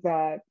things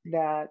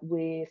that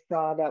we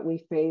saw that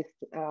we faced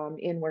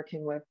in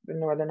working with the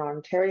Northern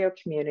Ontario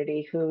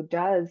community, who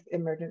does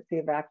emergency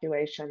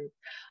evacuations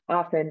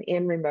often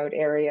in remote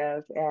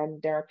areas,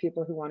 and there are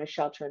people who want to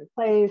shelter in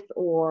place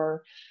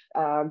or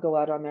go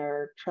out on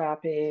their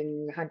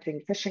trapping,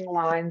 hunting, fishing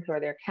lines or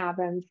their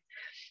cabins.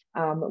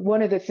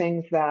 One of the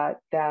things that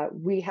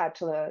we had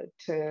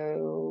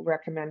to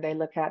recommend they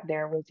look at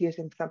there was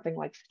using something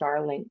like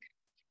Starlink.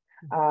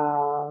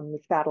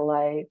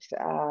 Satellite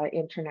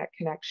internet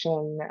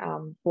connection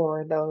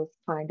for those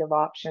kind of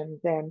options.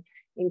 And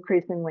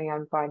increasingly,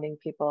 I'm finding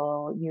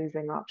people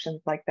using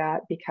options like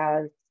that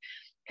because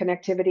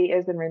connectivity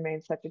is and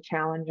remains such a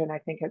challenge. And I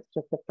think it's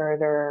just a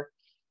further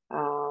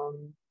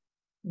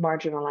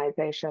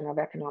marginalization of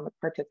economic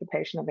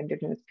participation of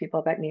Indigenous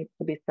people that needs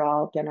to be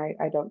solved. And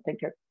I don't think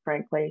it's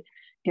frankly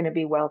going to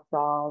be well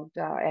solved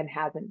and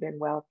hasn't been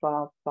well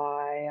solved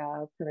by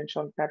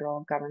provincial and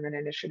federal government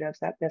initiatives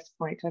at this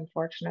point,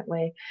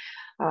 unfortunately.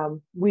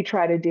 We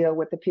try to deal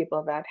with the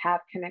people that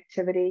have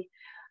connectivity.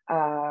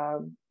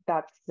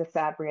 That's the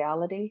sad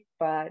reality,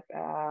 but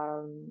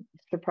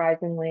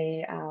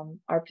surprisingly,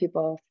 our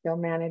people still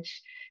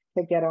manage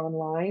to get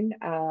online,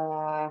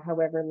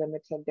 however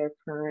limited their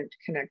current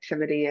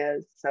connectivity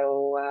is.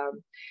 So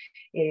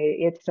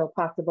it's still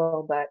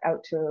possible, but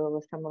out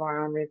to some of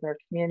our unreserved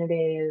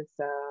communities,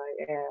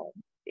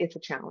 it's a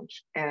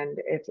challenge, and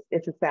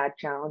it's a sad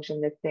challenge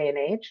in this day and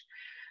age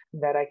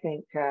that I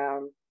think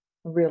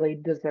really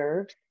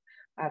deserves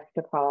us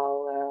to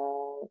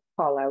call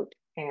out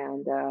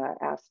and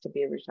ask to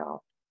be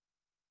resolved.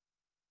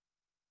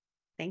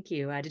 Thank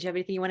you. Did you have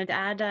anything you wanted to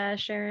add,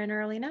 Sharon or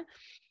Alina?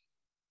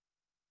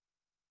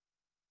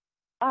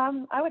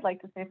 I would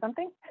like to say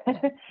something.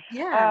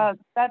 Yeah.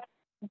 That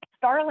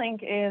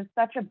Starlink is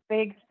such a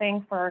big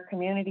thing for our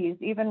communities.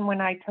 Even when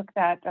I took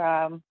that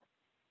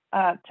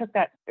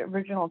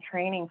original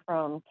training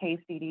from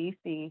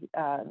KCDC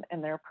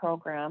in their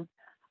program,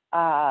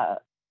 I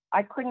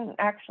couldn't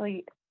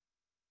actually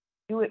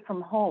do it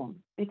from home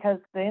because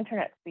the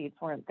internet speeds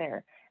weren't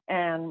there.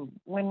 And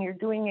when you're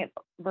doing it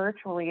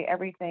virtually,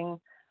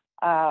 everything,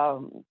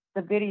 the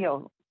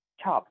video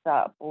chops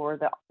up, or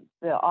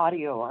the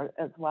audio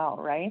as well,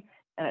 right?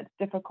 And it's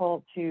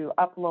difficult to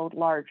upload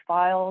large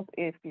files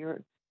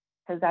because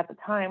at the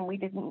time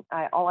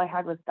all I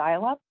had was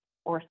dial-up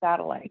or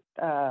satellite,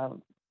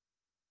 so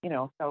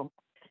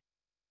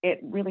it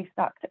really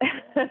sucked,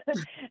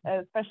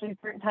 especially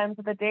certain times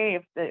of the day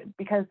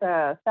because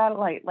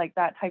satellite, like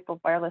that type of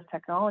wireless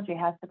technology,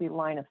 has to be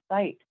line of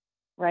sight,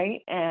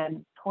 right?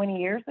 And 20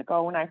 years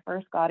ago when I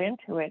first got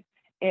into it,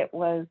 it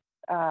was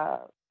a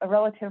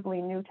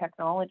relatively new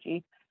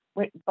technology,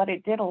 but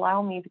it did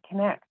allow me to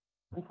connect.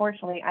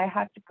 Unfortunately, I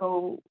had to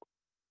go.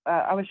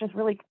 I was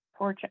really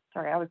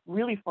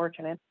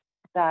fortunate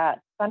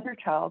that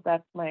Thunderchild,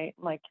 that's my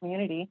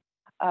community,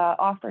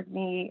 offered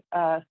me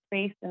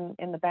space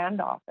in the band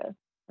office,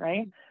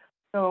 right?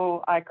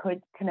 So I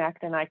could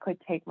connect and I could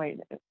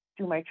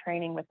do my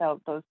training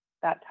without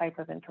that type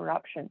of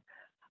interruption.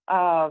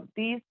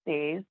 These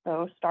days,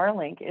 though,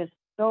 Starlink is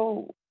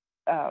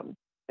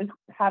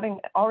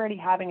already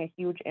having a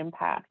huge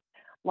impact.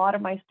 A lot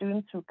of my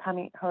students who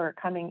are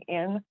coming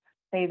in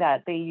say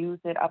that they use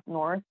it up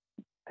north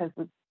because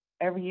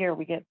every year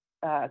we get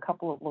a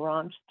couple of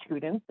Laurent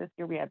students. This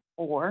year we had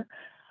 4.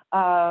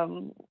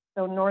 So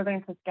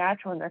northern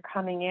Saskatchewan, they're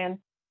coming in.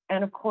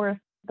 And of course,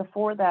 the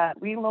 4 that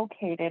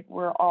relocated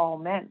were all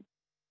men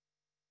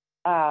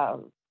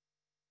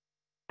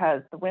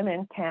because the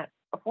women can't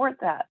afford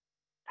that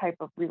type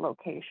of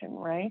relocation,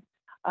 right?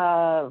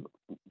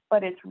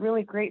 But it's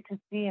really great to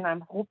see, and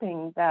I'm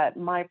hoping that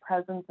my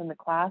presence in the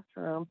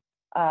classroom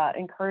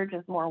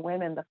encourages more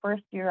women. The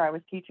first year I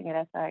was teaching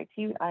at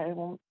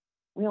SIIT,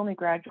 we only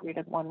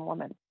graduated 1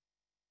 woman.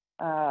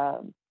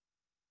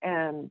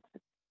 And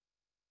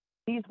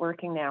she's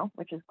working now,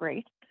 which is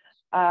great.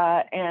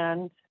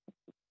 And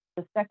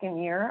the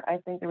second year, I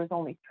think there was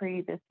only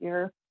 3 this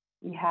year.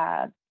 we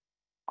had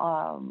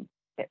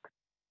 6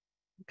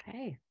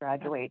 Okay.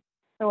 graduate.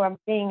 So I'm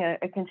seeing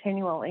a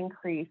continual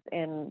increase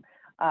in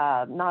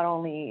not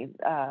only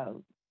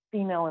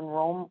female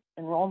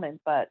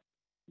enrollment, but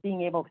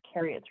being able to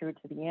carry it through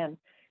to the end.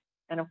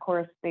 And of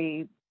course,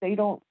 they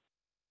don't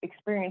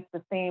experience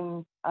the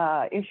same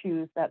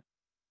issues that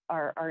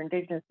our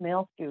Indigenous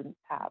male students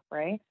have,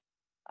 right?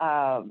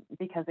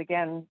 Because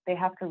again, they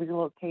have to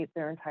relocate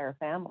their entire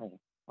family.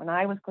 When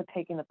I was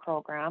taking the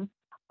program,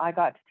 I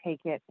got to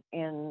take it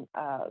in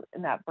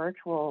that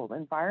virtual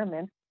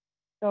environment,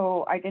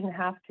 so I didn't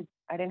have to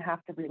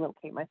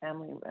relocate my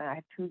family. I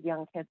had 2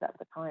 young kids at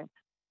the time.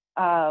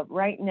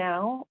 Right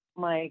now,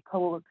 my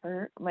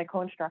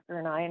co-instructor,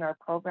 and I, and our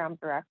program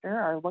director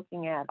are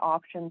looking at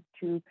options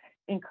to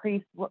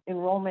increase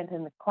enrollment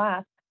in the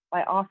class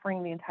by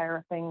offering the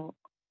entire thing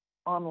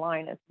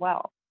online as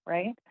well,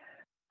 right?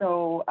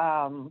 So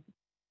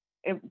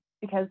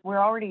because we're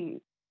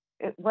already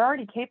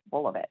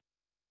capable of it.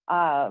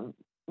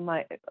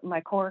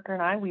 My coworker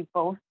and I, we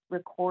both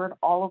record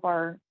all of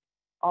our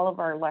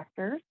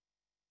lectures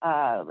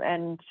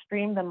and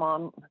stream them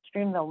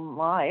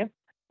live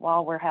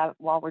while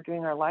we're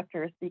doing our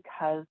lectures,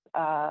 because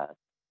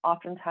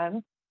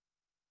oftentimes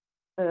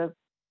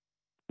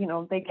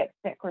they get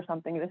sick or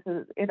something.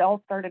 It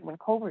all started when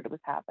COVID was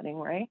happening,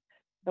 right?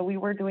 So we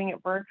were doing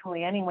it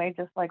virtually anyway,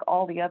 just like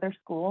all the other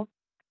schools.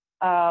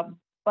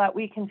 But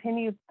we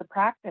continued the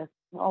practice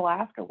all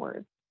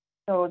afterwards.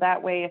 So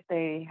that way, if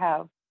they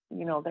have,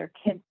 their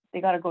kids,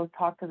 they got to go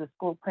talk to the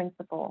school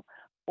principal,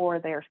 or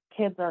their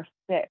kids are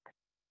sick,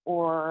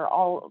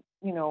 or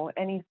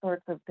any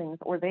sorts of things,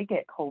 or they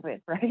get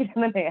COVID, right?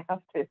 And then they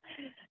have to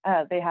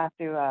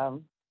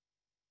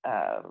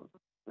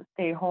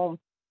stay home.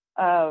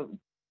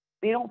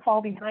 They don't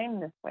fall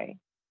behind this way.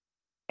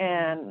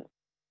 And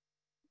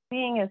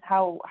seeing as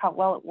how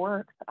well it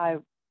works,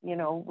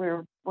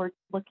 we're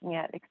looking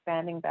at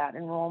expanding that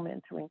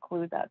enrollment to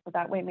include that. So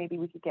that way, maybe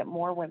we could get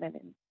more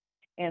women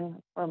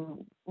in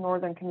from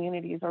northern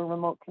communities or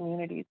remote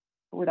communities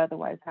who would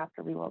otherwise have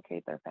to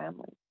relocate their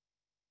families.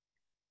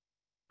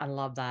 I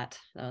love that.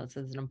 This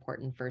is an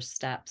important first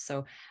step.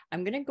 So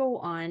I'm going to go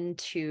on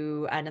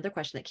to another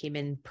question that came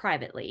in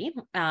privately.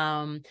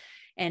 And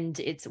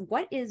it's,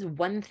 what is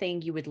one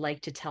thing you would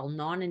like to tell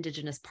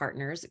non-Indigenous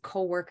partners,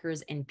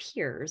 coworkers, and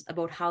peers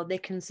about how they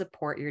can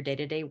support your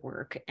day-to-day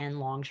work and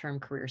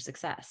long-term career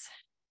success?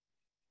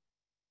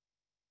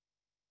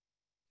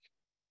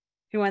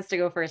 Who wants to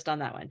go first on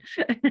that one?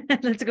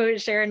 Let's go,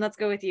 Sharon. Let's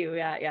go with you.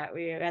 Yeah.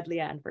 We had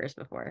Leanne first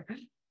before.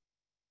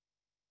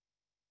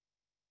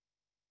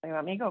 You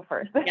want me to go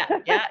first? Yeah.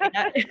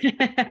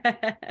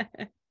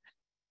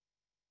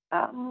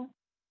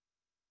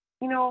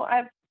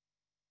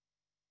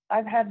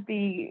 I've had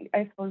the,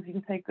 I suppose you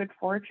can say, good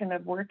fortune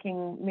of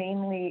working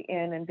mainly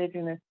in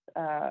Indigenous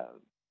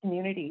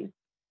communities.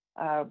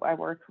 I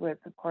worked with,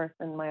 of course,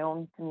 in my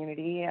own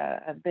community.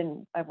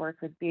 I've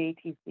worked with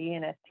BATC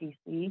and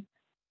STC,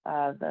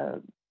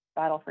 the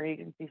Battle for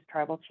Agencies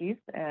Tribal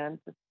Chiefs, and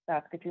the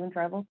Saskatchewan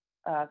Tribal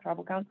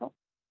Council.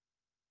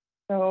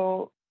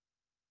 So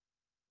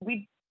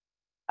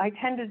I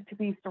tended to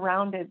be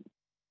surrounded,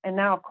 and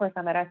now, of course,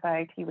 I'm at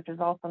SIIT, which is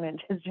also an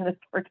Indigenous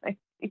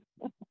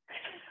organization.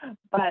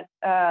 But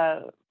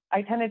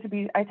I tend to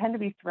be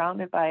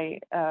surrounded by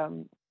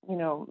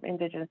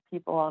Indigenous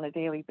people on a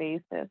daily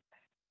basis.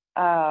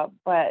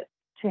 But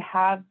to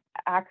have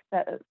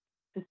access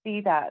to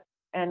see that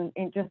and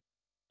just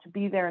to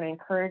be there and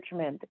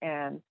encouragement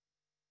and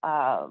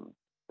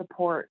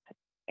support,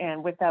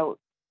 and without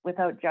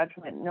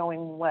judgment,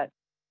 knowing what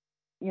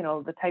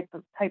the types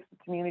of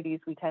communities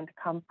we tend to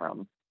come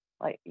from,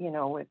 like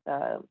with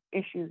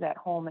issues at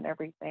home and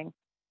everything.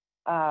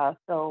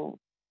 So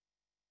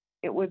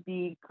it would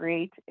be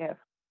great if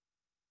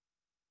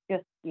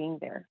just being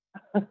there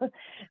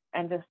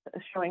and just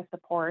showing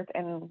support,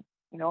 and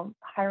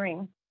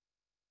hiring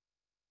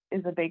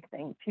is a big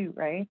thing too,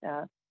 right?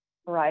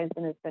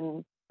 Horizon has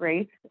been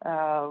great.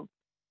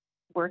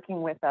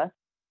 Working with us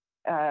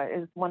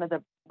is one of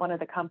the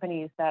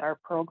companies that our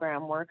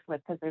program works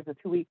with, because there's a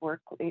 2-week work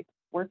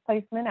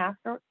placement at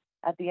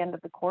the end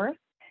of the course,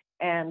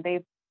 and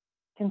they've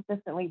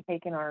consistently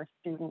taken our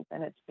students,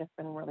 and it's just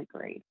been really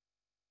great.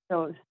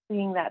 So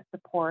seeing that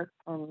support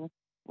from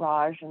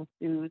Raj and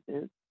Suze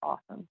is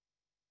awesome.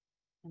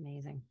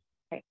 Amazing.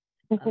 Okay.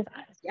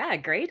 Yeah,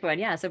 great one.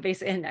 Yeah. So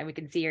basically, and we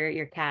can see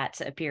your cat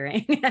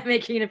appearing,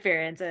 making an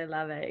appearance. I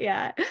love it.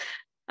 Yeah.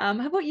 How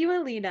about you,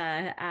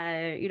 Alina?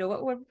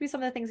 What would be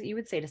some of the things that you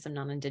would say to some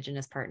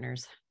non-Indigenous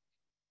partners?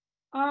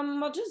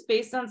 Well, just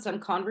based on some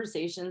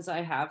conversations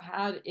I have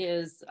had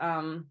is,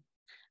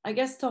 I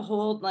guess to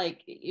hold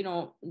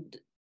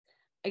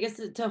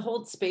to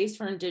hold space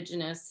for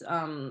Indigenous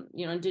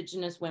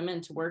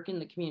women to work in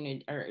the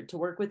community, or to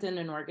work within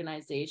an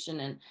organization,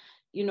 and,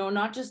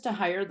 not just to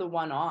hire the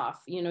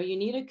one-off, you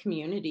need a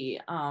community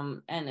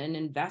and an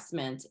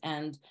investment,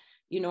 and,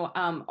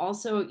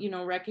 Also,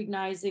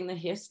 recognizing the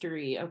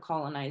history of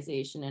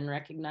colonization and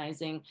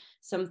recognizing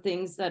some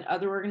things that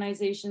other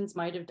organizations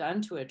might have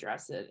done to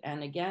address it.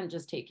 And again,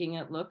 just taking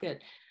a look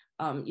at,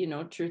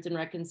 truth and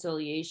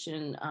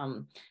reconciliation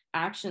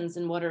actions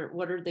and what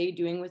are they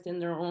doing within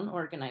their own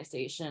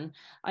organization.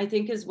 I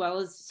think, as well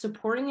as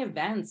supporting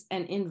events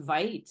and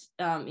invite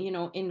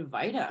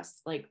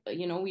us, like,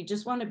 we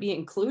just want to be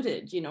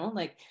included,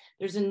 like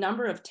there's a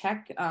number of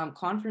tech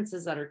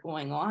conferences that are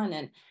going on,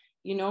 and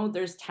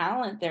there's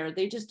talent there.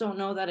 They just don't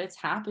know that it's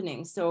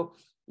happening. So,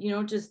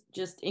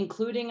 just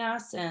including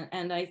us.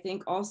 And I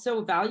think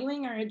also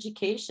valuing our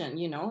education,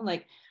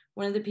 like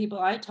one of the people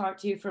I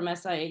talked to from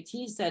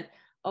SIIT said,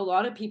 a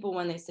lot of people,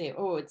 when they say,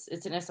 oh, it's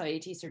an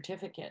SIIT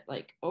certificate,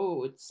 like,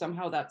 oh, it's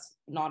somehow that's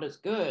not as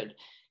good,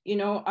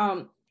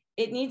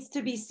 it needs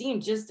to be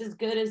seen just as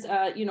good as,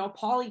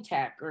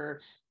 Polytech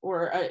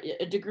or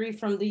a degree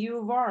from the U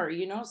of R,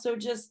 so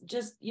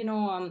just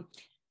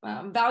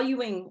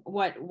valuing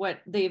what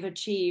they've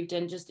achieved,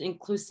 and just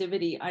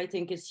inclusivity, I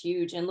think, is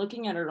huge. And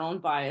looking at our own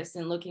bias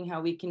and looking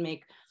how we can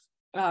make,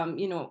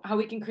 how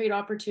we can create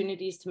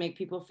opportunities to make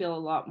people feel a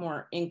lot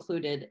more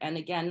included. And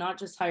again, not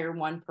just hire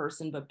one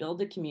person, but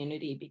build a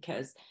community,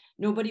 because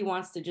nobody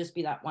wants to just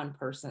be that one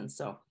person.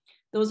 So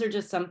those are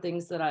just some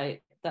things that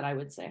I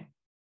would say.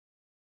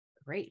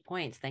 Great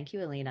points. Thank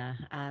you, Alina.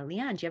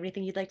 Leanne, do you have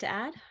anything you'd like to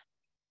add?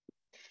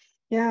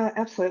 Yeah,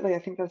 absolutely. I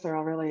think those are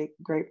all really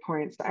great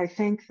points. I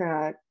think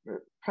that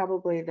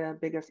probably the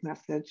biggest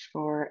message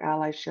for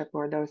allyship,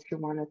 or those who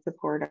want to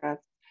support us,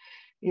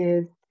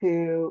 is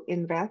to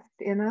invest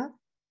in us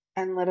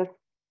and let us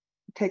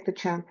take the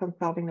chance on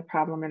solving the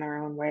problem in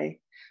our own way.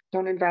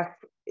 Don't invest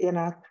in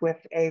us with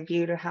a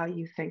view to how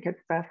you think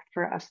it's best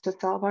for us to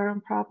solve our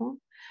own problem.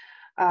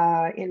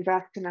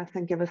 Invest in us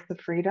and give us the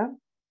freedom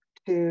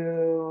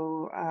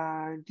to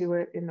do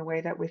it in the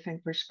way that we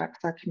think respects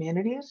our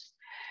communities,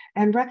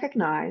 and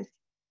recognize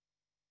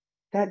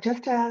that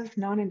just as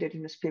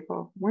non-Indigenous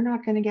people, we're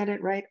not going to get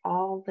it right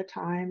all the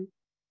time,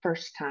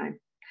 first time.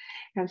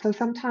 And so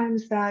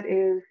sometimes that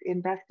is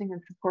investing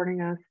and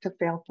supporting us to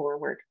fail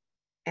forward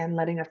and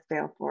letting us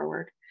fail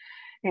forward.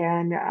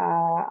 And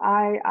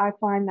I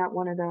find that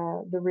one of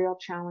the real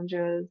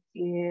challenges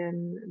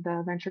in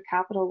the venture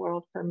capital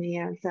world for me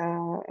as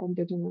an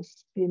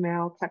Indigenous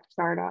female tech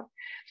startup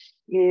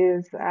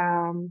is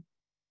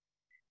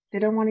they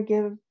don't want to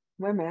give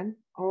women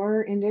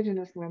or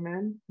Indigenous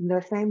women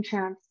the same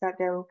chance that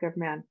they'll give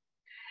men.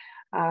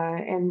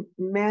 And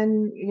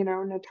men,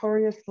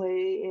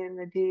 notoriously in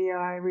the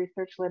DEI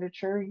research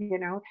literature,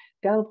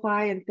 they'll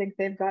apply and think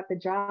they've got the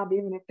job,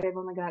 even if they've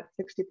only got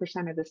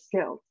 60% of the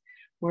skills.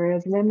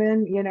 Whereas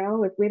women,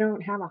 if we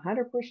don't have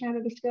 100%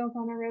 of the skills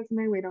on our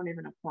resume, we don't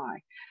even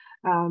apply.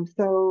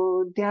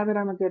 So, damn it,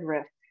 I'm a good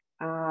risk.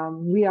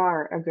 We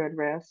are a good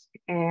risk,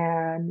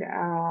 and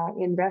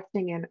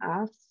investing in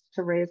us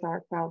to raise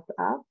ourselves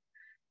up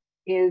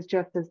is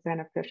just as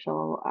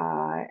beneficial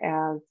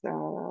as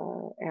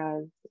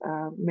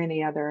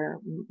many other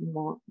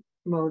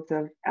modes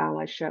of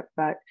allyship.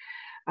 But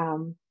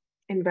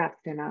invest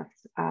in us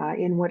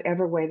in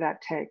whatever way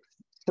that takes.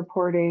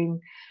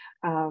 Supporting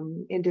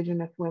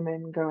Indigenous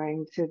women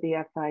going to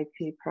the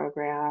SIIT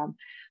program,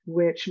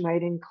 which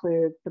might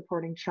include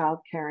supporting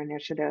childcare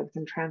initiatives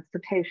and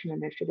transportation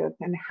initiatives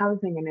and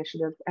housing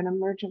initiatives and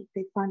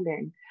emergency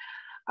funding,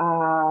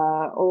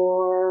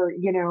 or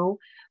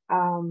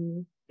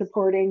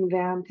supporting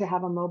them to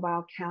have a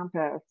mobile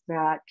campus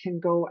that can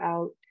go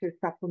out to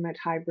supplement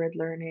hybrid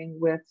learning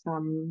with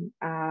some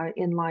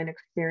inline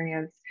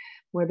experience,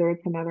 whether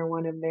it's another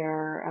one of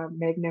their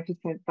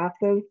magnificent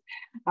buses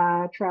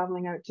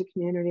traveling out to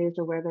communities,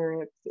 or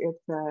whether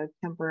it's a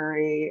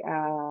temporary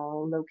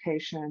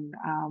location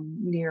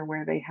near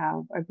where they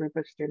have a group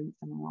of students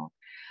enrolled.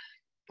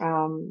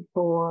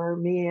 For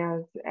me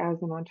as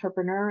an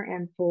entrepreneur,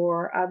 and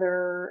for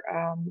other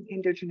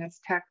Indigenous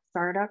tech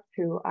startups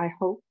who I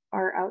hope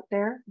are out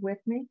there with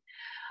me,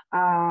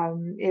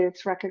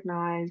 it's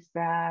recognized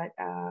that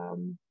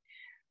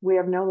we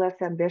have no less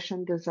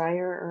ambition,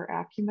 desire, or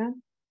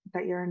acumen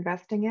that you're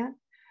investing in.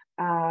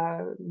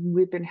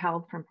 We've been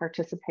held from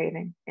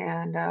participating,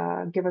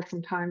 and give us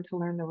some time to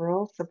learn the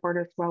rules, support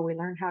us while we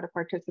learn how to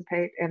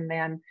participate, and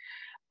then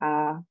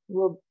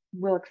we'll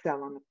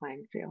excel on the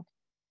playing field.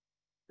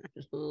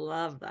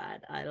 Love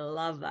that. I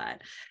love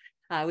that.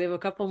 We have a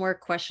couple more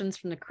questions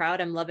from the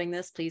crowd. I'm loving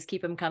this. Please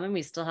keep them coming.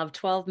 We still have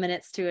 12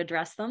 minutes to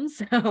address them.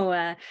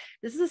 So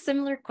this is a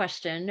similar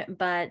question,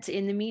 but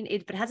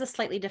it has a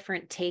slightly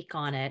different take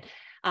on it.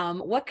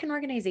 What can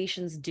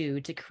organizations do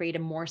to create a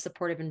more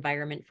supportive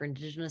environment for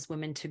Indigenous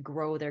women to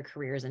grow their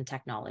careers in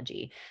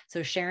technology?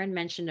 So Sharon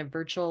mentioned a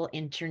virtual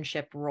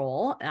internship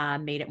role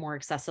made it more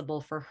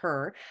accessible for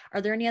her. Are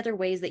there any other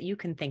ways that you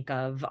can think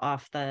of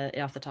off the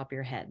top of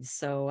your heads?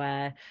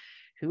 So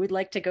who would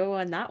like to go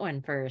on that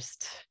one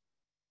first?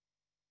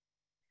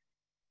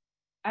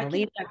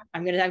 Alina,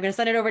 I'm gonna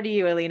send it over to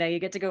you, Alina. You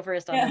get to go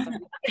first on this one.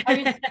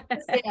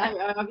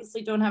 I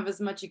obviously don't have as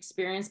much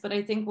experience, but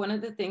I think one of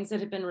the things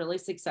that have been really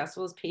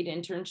successful is paid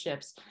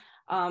internships.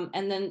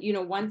 And then, you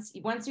know, once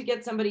you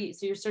get somebody,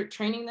 so you start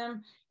training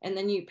them, and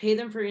then you pay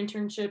them for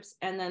internships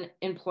and then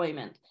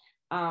employment.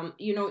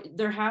 You know,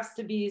 there has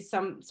to be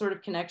some sort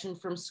of connection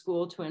from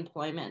school to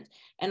employment.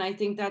 And I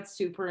think that's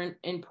super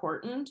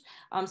important.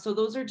 So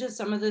those are just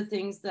some of the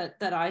things that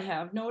I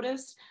have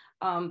noticed.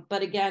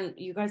 But again,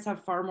 you guys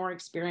have far more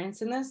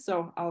experience in this,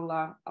 so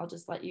I'll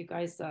just let you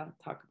guys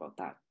talk about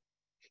that.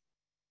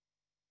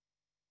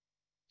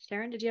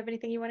 Sharon, did you have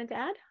anything you wanted to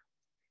add?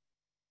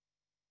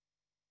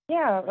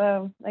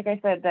 Yeah, like I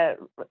said, that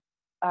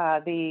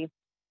the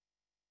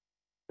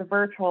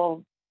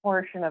virtual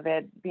portion of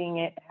it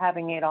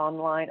having it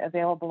online,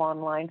 available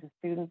online to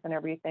students and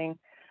everything.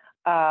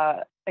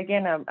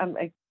 Again, I'm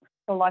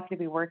so lucky to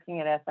be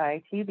working at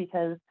SIIT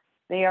because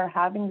they are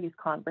having these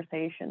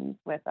conversations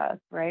with us,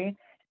 right?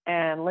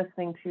 And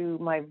listening to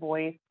my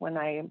voice when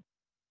I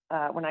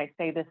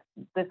say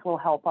this will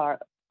help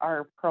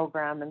our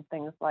program and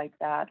things like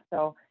that.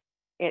 So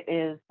it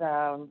is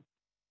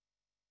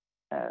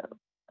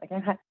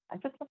again, I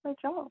just love my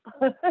job.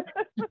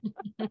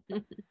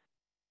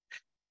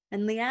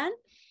 And Leanne?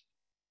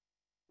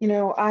 You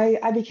know,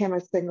 I became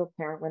a single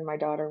parent when my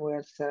daughter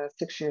was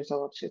 6 years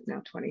old. She's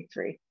now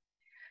 23.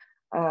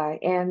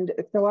 And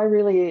so I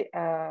really,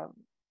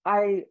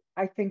 I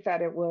think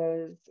that it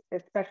was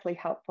especially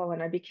helpful,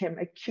 and I became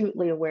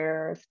acutely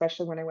aware,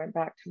 especially when I went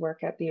back to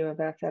work at the U of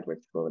S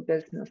Edwards School of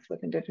Business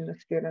with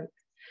Indigenous students,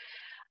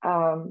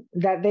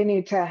 that they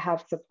need to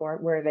have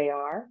support where they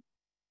are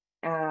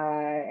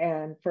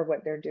and for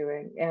what they're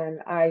doing.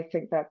 And I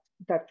think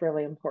that's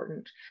really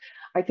important.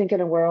 I think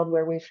in a world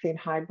where we've seen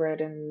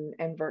hybrid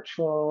and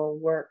virtual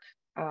work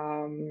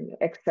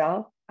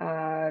excel,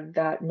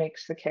 that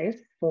makes the case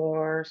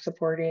for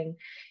supporting,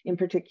 in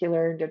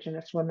particular,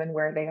 Indigenous women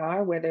where they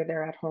are, whether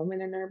they're at home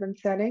in an urban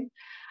setting,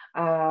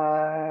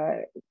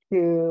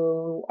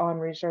 to on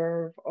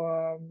reserve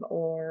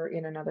or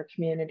in another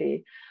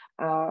community.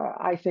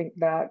 I think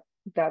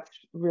that's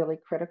really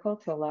critical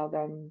to allow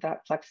them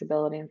that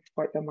flexibility and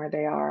support them where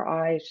they are.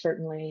 I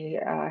certainly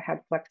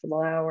had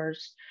flexible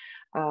hours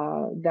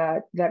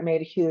that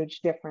made a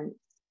huge difference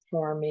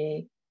for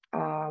me,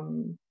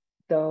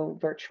 though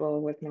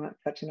virtual was not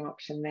such an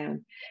option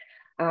then.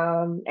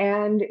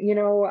 And you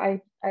know,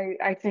 I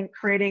think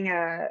creating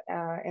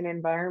an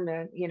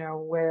environment, you know,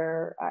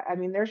 where I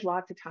mean, there's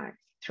lots of times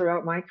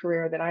throughout my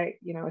career that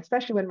you know,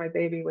 especially when my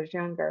baby was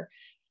younger.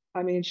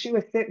 I mean, she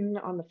was sitting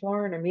on the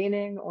floor in a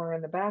meeting or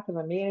in the back of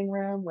a meeting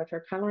room with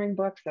her coloring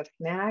books, a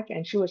snack,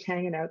 and she was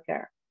hanging out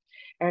there.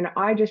 And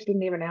I just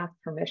didn't even ask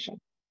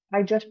permission.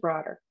 I just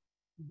brought her.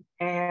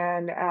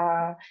 And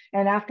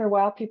after a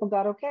while, people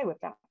got okay with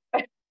that.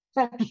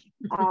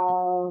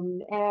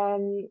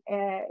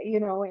 You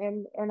know,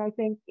 and I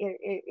think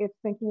it's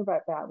thinking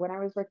about that. When I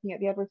was working at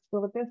the Edwards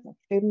School of Business,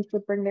 students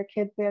would bring their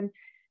kids in,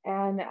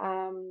 and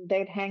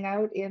they'd hang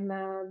out in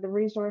the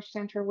resource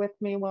center with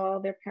me while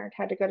their parent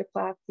had to go to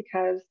class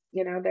because,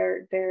 you know,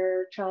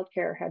 their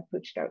childcare had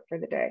pooched out for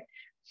the day.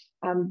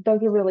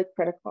 Those are really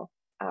critical.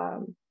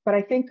 But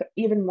I think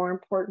even more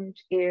important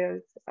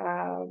is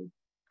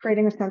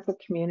creating a sense of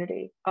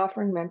community,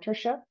 offering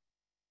mentorship,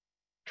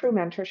 true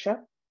mentorship,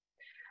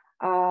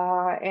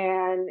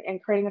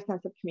 and creating a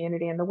sense of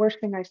community. And the worst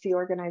thing I see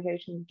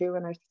organizations do,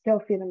 and I still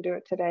see them do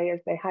it today,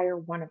 is they hire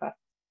one of us.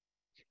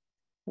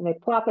 And they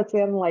plop us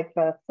in like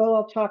the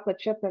solo chocolate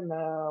chip and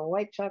the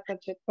white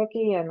chocolate chip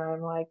cookie. And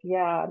I'm like,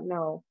 yeah,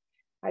 no,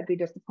 I'd be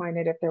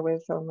disappointed if there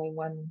was only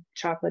one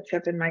chocolate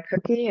chip in my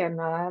cookie, and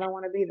I don't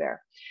want to be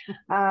there.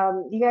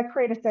 You got to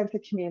create a sense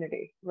of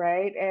community,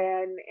 right?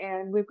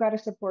 And we've got to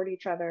support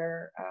each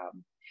other.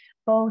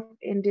 Both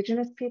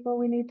Indigenous people,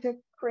 we need to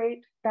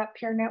create that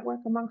peer network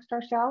amongst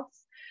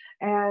ourselves.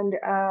 And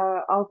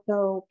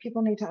also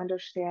people need to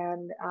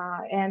understand,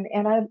 and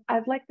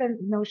I've liked the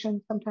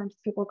notion, sometimes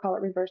people call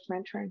it reverse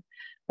mentoring,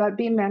 but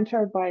be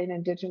mentored by an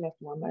Indigenous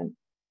woman.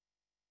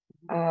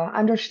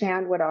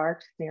 Understand what our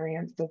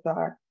experiences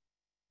are.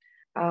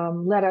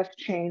 Let us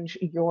change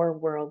your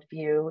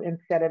worldview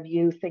instead of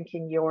you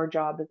thinking your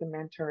job as a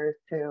mentor is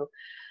to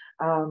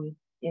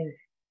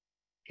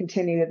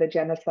continue the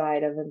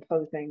genocide of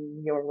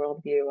imposing your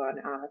worldview on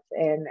us.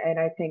 And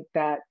I think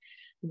that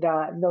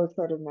those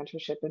sort of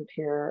mentorship and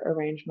peer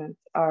arrangements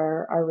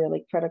are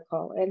really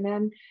critical. And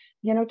then,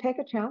 you know, take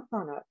a chance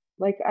on it.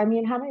 Like, I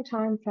mean, how many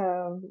times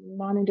have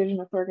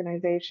non-Indigenous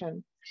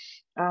organizations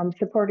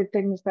supported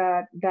things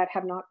that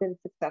have not been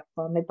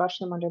successful, and they brush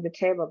them under the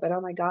table? But oh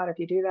my God, if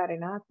you do that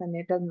enough and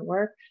it doesn't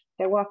work,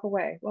 they walk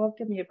away. Well,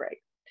 give me a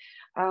break.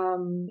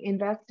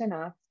 Invest in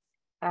us.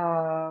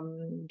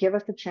 Give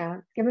us a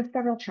chance. Give us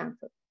several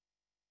chances.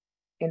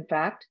 In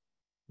fact,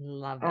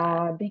 love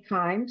that. Be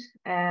kind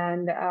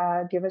and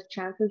give us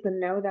chances, and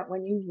know that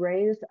when you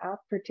raise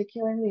up,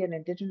 particularly an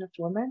Indigenous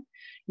woman,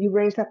 you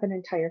raise up an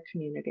entire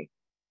community.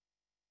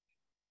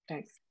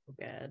 Thanks.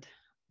 Good.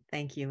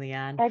 Thank you,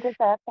 Leanne. Can I just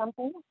add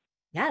something?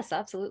 Yes,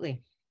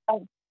 absolutely.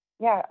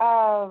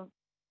 Yeah.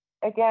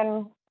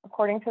 Again,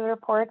 according to the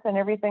reports and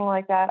everything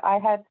like that, I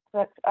had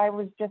such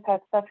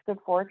good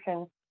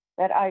fortune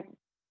that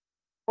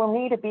for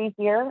me to be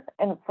here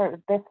and for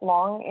this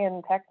long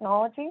in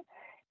technology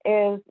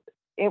it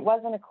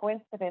wasn't a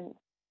coincidence.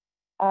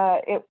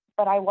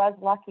 But I was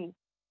lucky.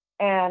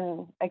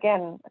 And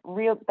again,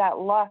 that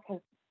luck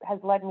has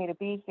led me to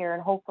be here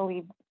and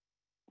hopefully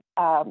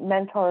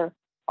mentor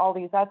all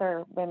these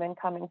other women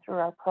coming through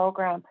our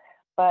program.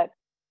 But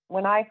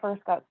when I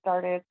first got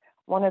started,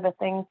 one of the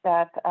things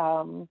that,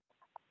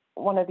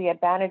 one of the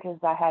advantages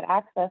I had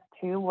access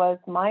to was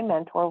my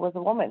mentor was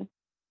a woman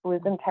who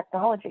was in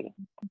technology.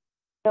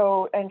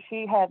 So, and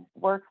she had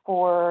worked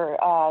for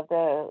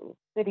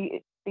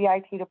the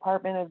IT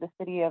department of the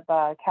city of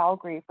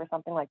Calgary for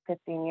something like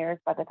 15 years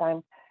by the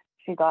time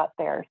she got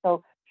there.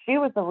 So she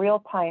was a real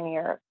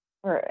pioneer,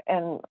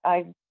 and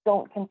I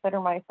don't consider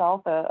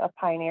myself a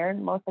pioneer,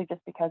 mostly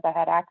just because I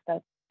had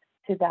access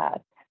to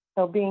that.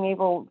 So being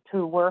able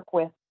to work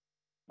with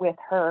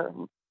her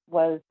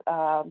was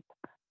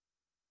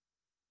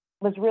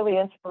really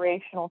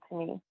inspirational to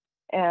me,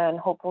 and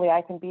hopefully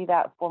I can be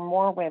that for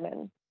more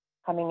women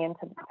coming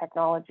into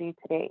technology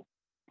today.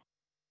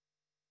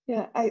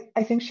 Yeah,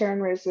 I think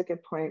Sharon raised a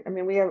good point. I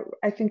mean,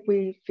 I think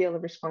we feel a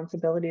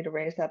responsibility to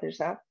raise others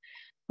up.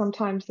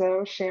 Sometimes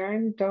though,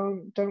 Sharon,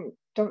 don't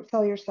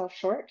sell yourself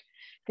short.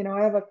 You know,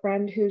 I have a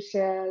friend who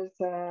says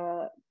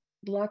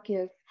luck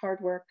is hard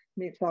work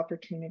meets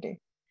opportunity.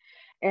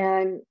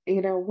 And,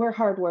 you know, we're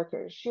hard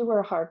workers. You were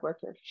a hard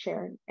worker,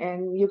 Sharon,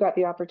 and you got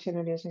the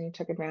opportunities and you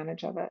took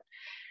advantage of it.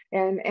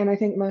 And I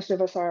think most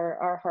of us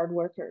are hard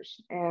workers,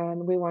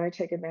 and we want to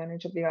take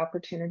advantage of the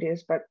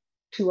opportunities, but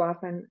too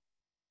often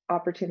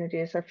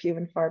opportunities are few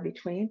and far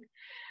between.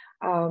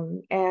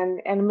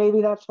 And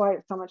maybe that's why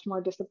it's so much more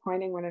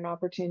disappointing when an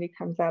opportunity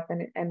comes up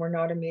and we're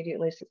not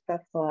immediately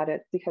successful at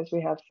it, because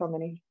we have so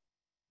many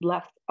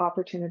less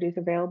opportunities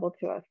available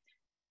to us.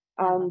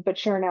 But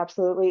Sharon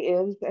absolutely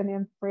is an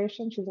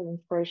inspiration. She's an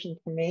inspiration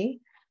to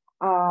me.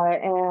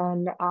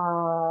 And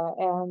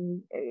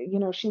you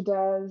know, she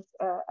does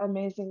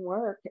amazing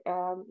work.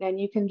 And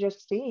you can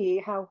just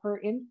see how her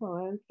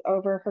influence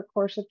over her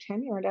course of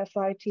tenure at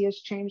SIIT has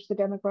changed the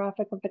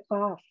demographic of the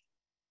class.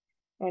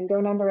 And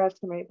don't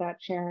underestimate that,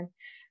 Sharon.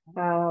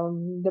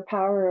 The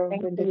power of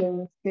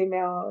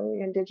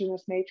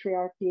Indigenous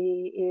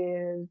matriarchy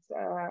is,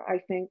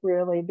 I think,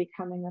 really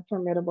becoming a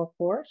formidable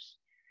force.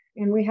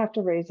 And we have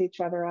to raise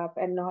each other up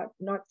and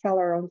not sell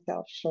our own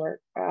selves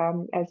short.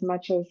 As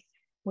much as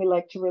we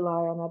like to rely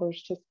on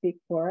others to speak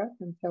for us,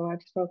 and so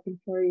I've spoken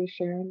for you,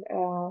 Sharon,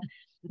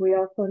 we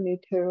also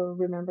need to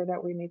remember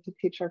that we need to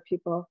teach our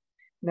people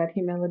that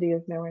humility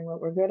is knowing what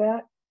we're good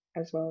at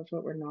as well as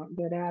what we're not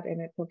good at,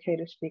 and it's okay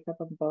to speak up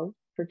on both,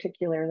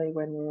 particularly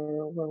when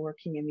we're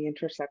working in the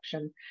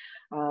intersection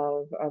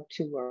of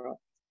two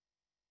worlds.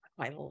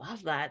 I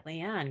love that,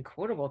 Leanne.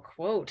 Quotable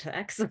quote.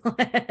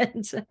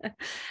 Excellent.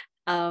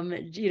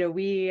 You know,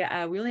 we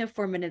only have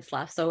 4 minutes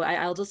left, so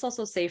I'll just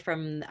also say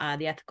from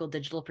the ethical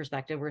digital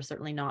perspective, we're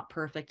certainly not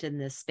perfect in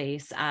this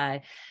space,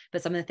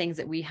 but some of the things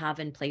that we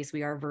have in place,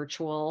 we are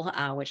virtual,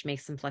 which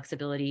makes some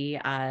flexibility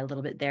a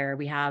little bit there.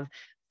 We have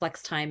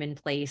flex time in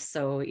place.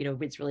 So, you know,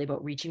 it's really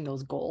about reaching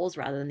those goals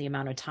rather than the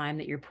amount of time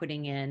that you're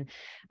putting in.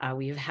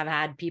 We have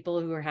had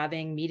people who are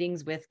having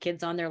meetings with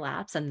kids on their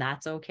laps, and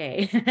that's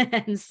okay.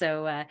 And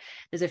so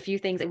there's a few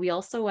things that we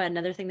also,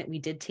 another thing that we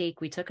did take,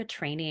 we took a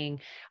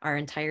training, our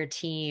entire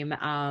team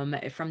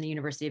from the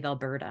University of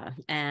Alberta.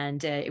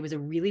 And it was a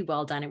really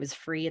well done. It was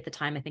free at the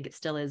time. I think it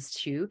still is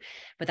too,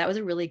 but that was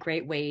a really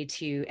great way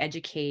to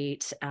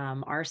educate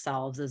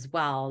ourselves as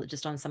well,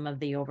 just on some of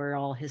the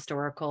overall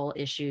historical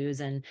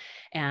issues and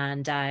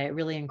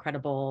really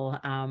incredible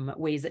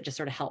ways that just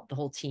sort of help the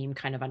whole team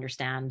kind of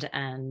understand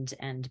and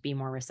be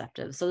more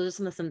receptive. So those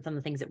are some of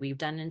the things that we've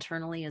done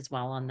internally as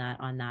well on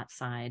that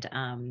side.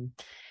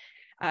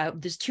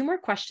 There's 2 more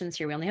questions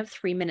here. We only have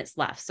 3 minutes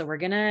left, so we're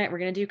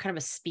gonna do kind of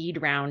a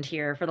speed round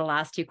here for the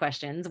last 2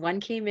 questions.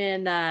 One came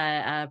in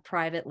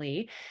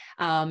privately,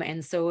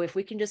 and so if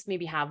we can just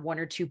maybe have 1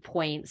 or 2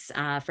 points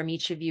from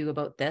each of you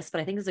about this, but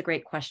I think it's a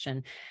great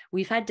question.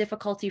 We've had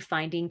difficulty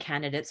finding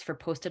candidates for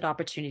posted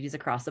opportunities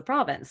across the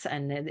province,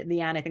 and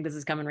Leanne, I think this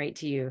is coming right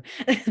to you.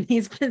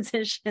 These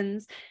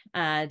positions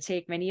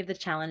take many of the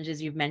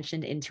challenges you've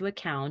mentioned into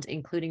account,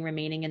 including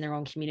remaining in their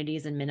own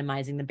communities and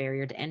minimizing the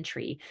barrier to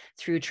entry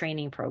through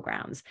training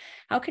programs.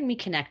 How can we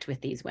connect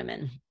with these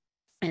women?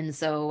 And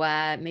so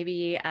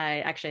maybe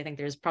actually, I think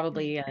there's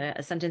probably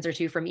a sentence or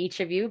 2 from each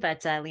of you,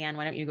 but Leanne,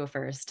 why don't you go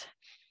first?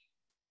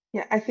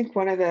 Yeah, I think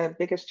one of the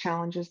biggest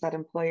challenges that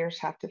employers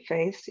have to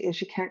face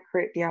is you can't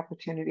create the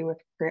opportunity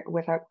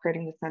without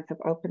creating the sense of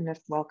openness,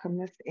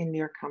 welcomeness in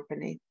your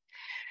company.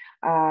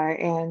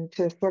 And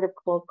to sort of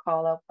cold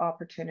call up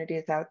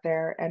opportunities out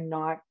there and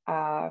not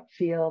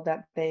feel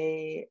that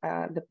the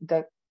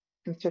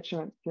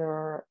constituents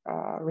you're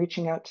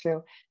reaching out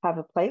to have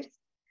a place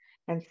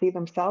and see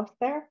themselves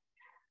there,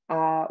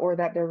 or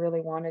that they're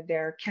really wanted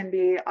there, can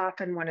be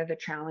often one of the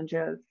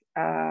challenges.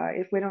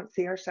 If we don't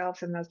see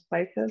ourselves in those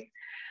places,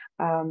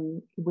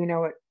 we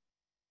know it.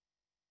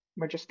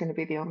 We're just going to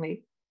be the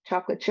only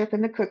chocolate chip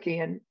in the cookie,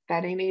 and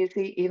that ain't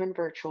easy, even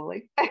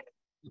virtually.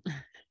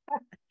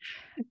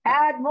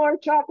 Add more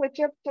chocolate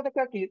chips to the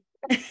cookies.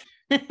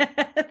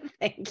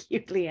 Thank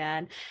you,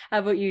 Leanne. How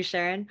about you,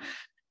 Sharon?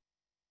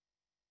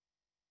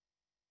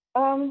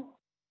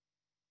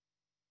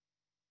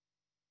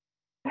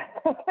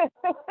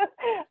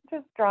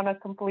 Just drawn a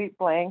complete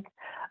blank.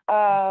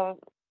 Yeah,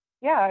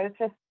 it's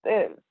just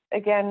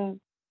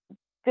again,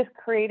 just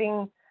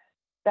creating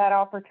that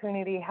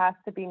opportunity has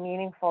to be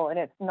meaningful, and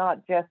it's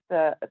not just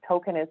a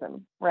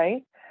tokenism,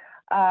 right?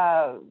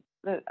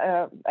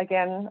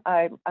 Again,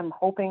 I'm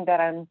hoping that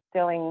I'm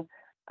instilling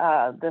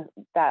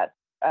that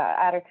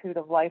attitude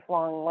of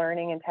lifelong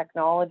learning and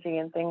technology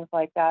and things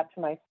like that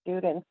to my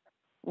students,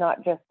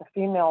 not just the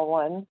female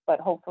ones, but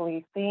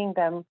hopefully seeing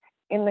them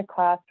in the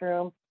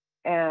classroom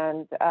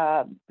and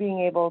being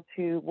able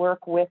to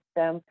work with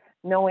them,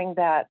 knowing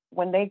that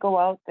when they go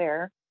out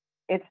there,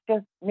 it's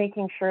just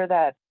making sure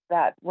that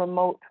that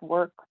remote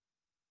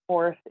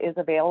workforce is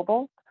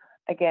available.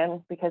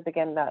 Again, because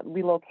again, that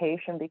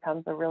relocation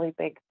becomes a really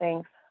big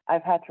thing.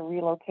 I've had to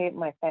relocate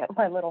my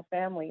little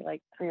family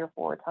like 3 or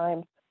 4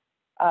 times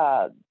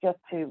just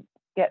to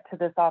get to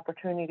this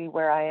opportunity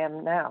where I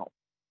am now,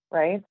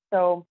 right?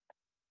 So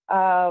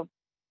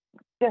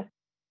just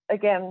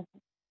again,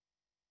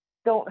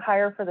 don't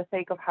hire for the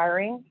sake of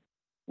hiring.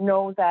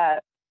 Know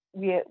that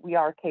we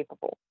are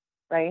capable,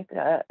 right?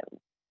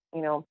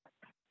 You know,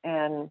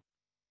 and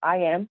I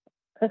am.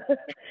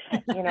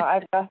 You know,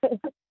 I've got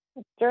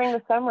during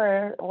the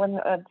summer when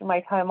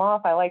my time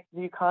off, I like to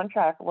do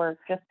contract work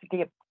just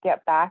to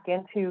get back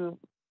into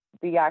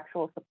the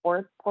actual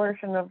support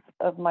portion of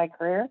my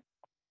career,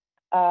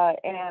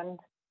 and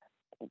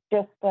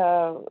just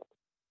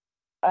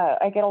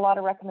I get a lot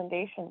of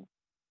recommendations.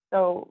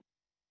 So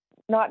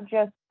not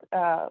just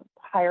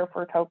hire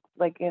for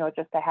like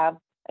just to have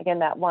again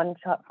that one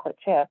chocolate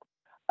chip,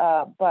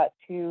 but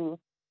to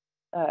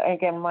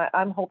again,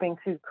 I'm hoping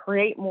to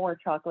create more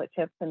chocolate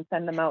chips and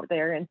send them out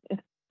there and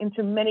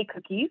into many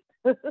cookies.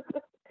 Love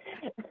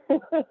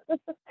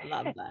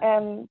that.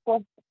 And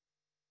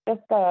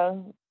just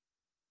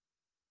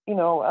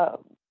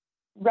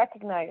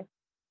recognize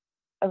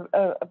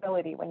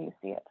ability when you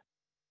see it.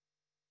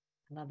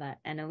 Love that.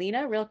 And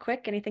Alina, real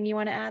quick, anything you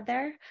want to add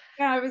there?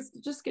 Yeah, I was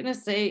just gonna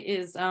say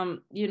is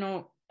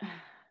don't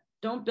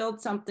build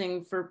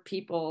something for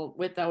people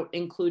without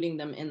including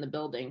them in the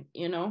building,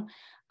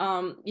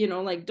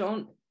 like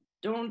don't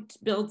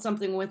build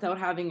something without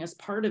having us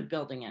part of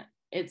building it.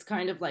 It's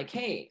kind of like,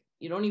 hey,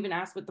 you don't even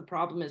ask what the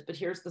problem is, but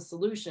here's the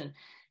solution.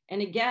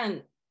 And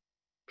again,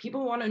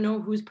 people want to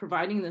know who's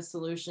providing the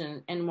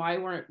solution and why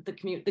weren't the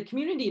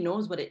community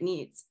knows what it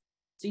needs.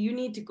 So you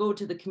need to go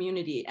to the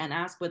community and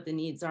ask what the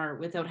needs are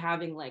without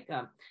having like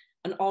an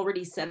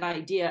already set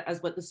idea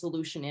as what the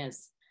solution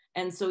is.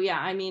 And so, yeah,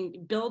 I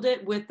mean, build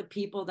it with the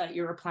people that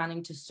you're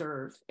planning to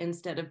serve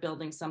instead of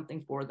building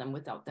something for them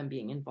without them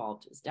being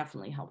involved is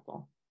definitely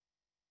helpful.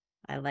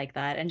 I like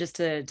that. And just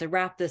to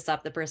wrap this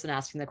up, the person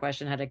asking the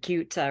question had a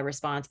cute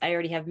response. I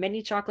already have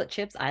many chocolate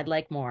chips. I'd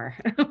like more.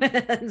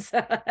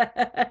 so,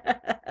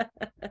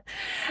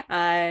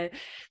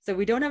 so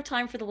we don't have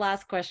time for the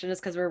last question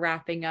just because we're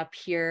wrapping up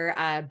here.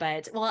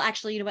 But well,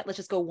 actually, you know what? Let's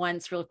just go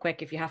once real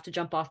quick. If you have to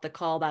jump off the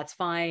call, that's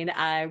fine.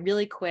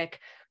 Really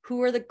quick,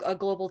 who are the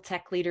global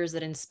tech leaders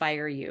that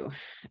inspire you?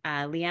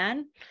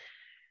 Leanne?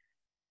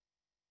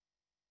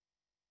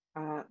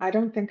 I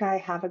don't think I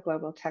have a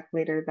global tech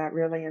leader that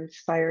really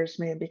inspires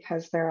me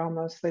because they're all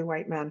mostly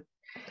white men.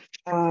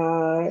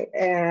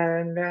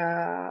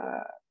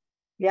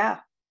 Yeah,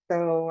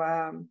 so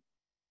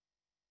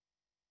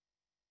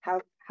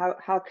how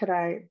could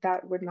I?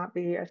 That would not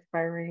be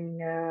aspiring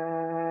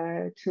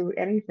to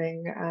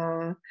anything.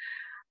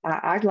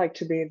 I'd like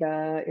to be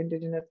the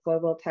Indigenous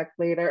global tech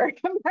leader.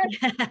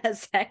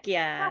 Yes, heck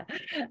yeah.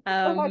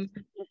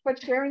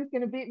 But Sharon's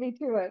going to beat me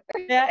to it.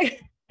 Yeah.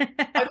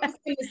 I was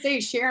going to say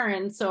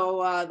Sharon,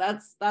 so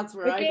that's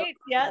where I go.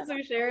 Yeah, so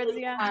Sharon's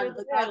the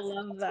answer. I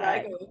love that. Where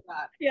I go with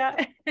that.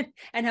 Yeah.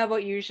 And how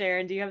about you,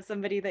 Sharon? Do you have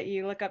somebody that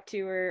you look up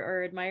to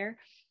or admire?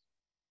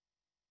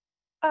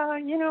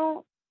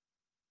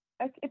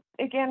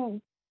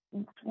 Again,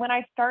 when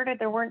I started,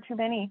 there weren't too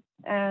many,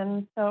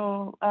 and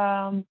so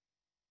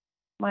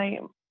my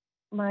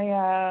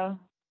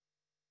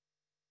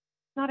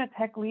not a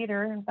tech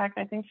leader. In fact,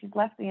 I think she's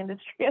left the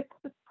industry at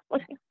this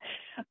point.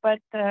 But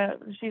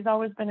she's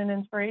always been an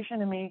inspiration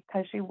to me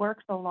because she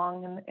worked so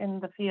long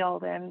in the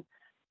field, and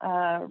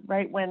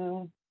right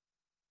when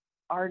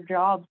our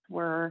jobs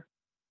were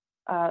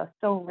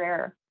so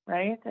rare,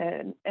 right?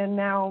 And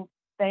now,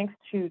 thanks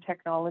to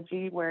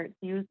technology, where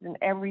it's used in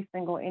every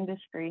single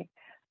industry,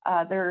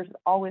 there's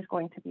always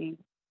going to be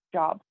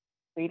jobs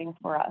waiting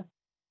for us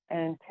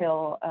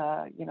until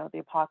the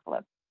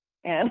apocalypse.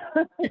 And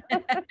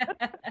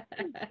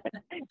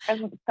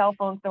cell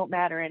phones don't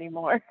matter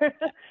anymore.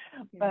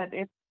 But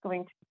it's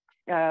going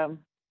to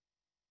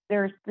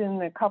there's been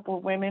a couple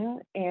of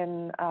women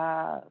in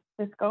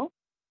Cisco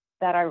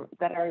that I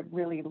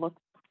really look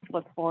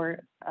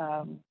for.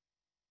 I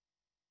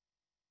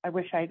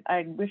wish I'd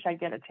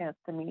get a chance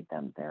to meet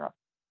them. They're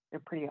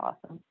pretty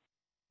awesome.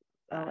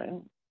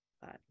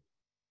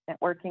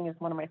 networking is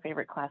one of my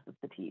favorite classes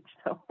to teach.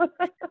 So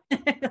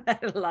I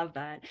love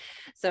that.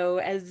 So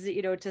as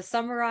you know, to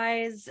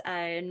summarize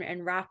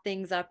and wrap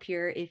things up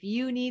here, if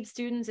you need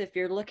students, if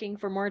you're looking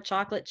for more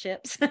chocolate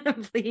chips,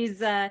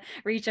 please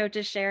reach out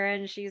to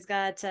Sharon. She's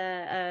got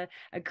a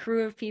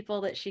crew of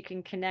people that she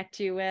can connect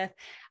you with.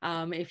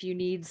 If you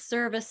need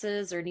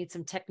services or need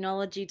some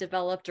technology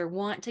developed or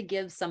want to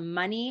give some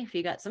money, if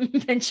you got some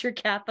venture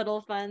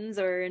capital funds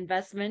or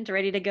investment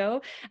ready to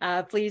go,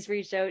 please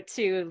reach out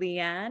to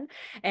Leanne.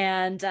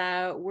 And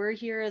we're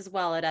here as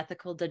well at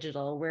Ethical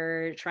Digital.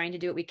 We're trying to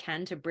do what we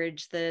can to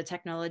bridge the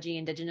technology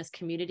Indigenous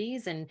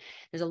communities. And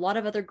there's a lot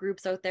of other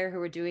groups out there who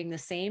are doing the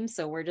same.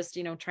 So we're just,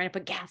 you know, trying to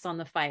put gas on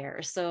the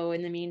fire. So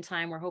in the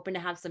meantime, we're hoping to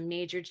have some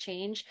major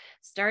change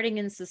starting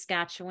in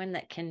Saskatchewan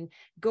that can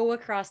go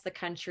across the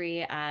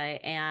country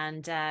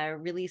and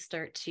really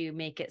start to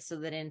make it so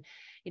that in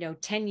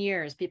 10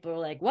 years, people are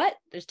like, what?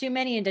 There's too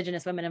many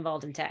Indigenous women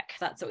involved in tech.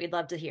 That's what we'd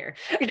love to hear.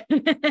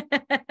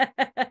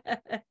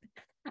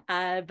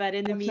 But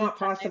in the meantime, not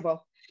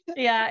possible.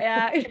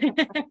 Yeah.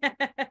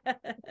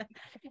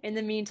 In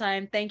the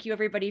meantime, thank you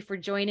everybody for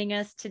joining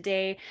us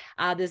today.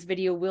 This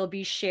video will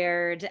be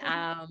shared.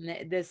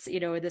 This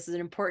is an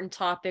important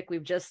topic.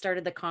 We've just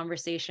started the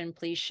conversation.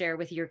 Please share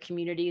with your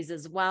communities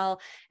as well.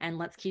 And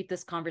let's keep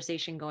this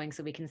conversation going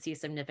so we can see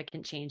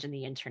significant change in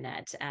the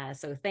internet.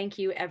 So thank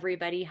you,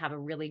 everybody. Have a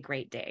really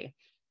great day.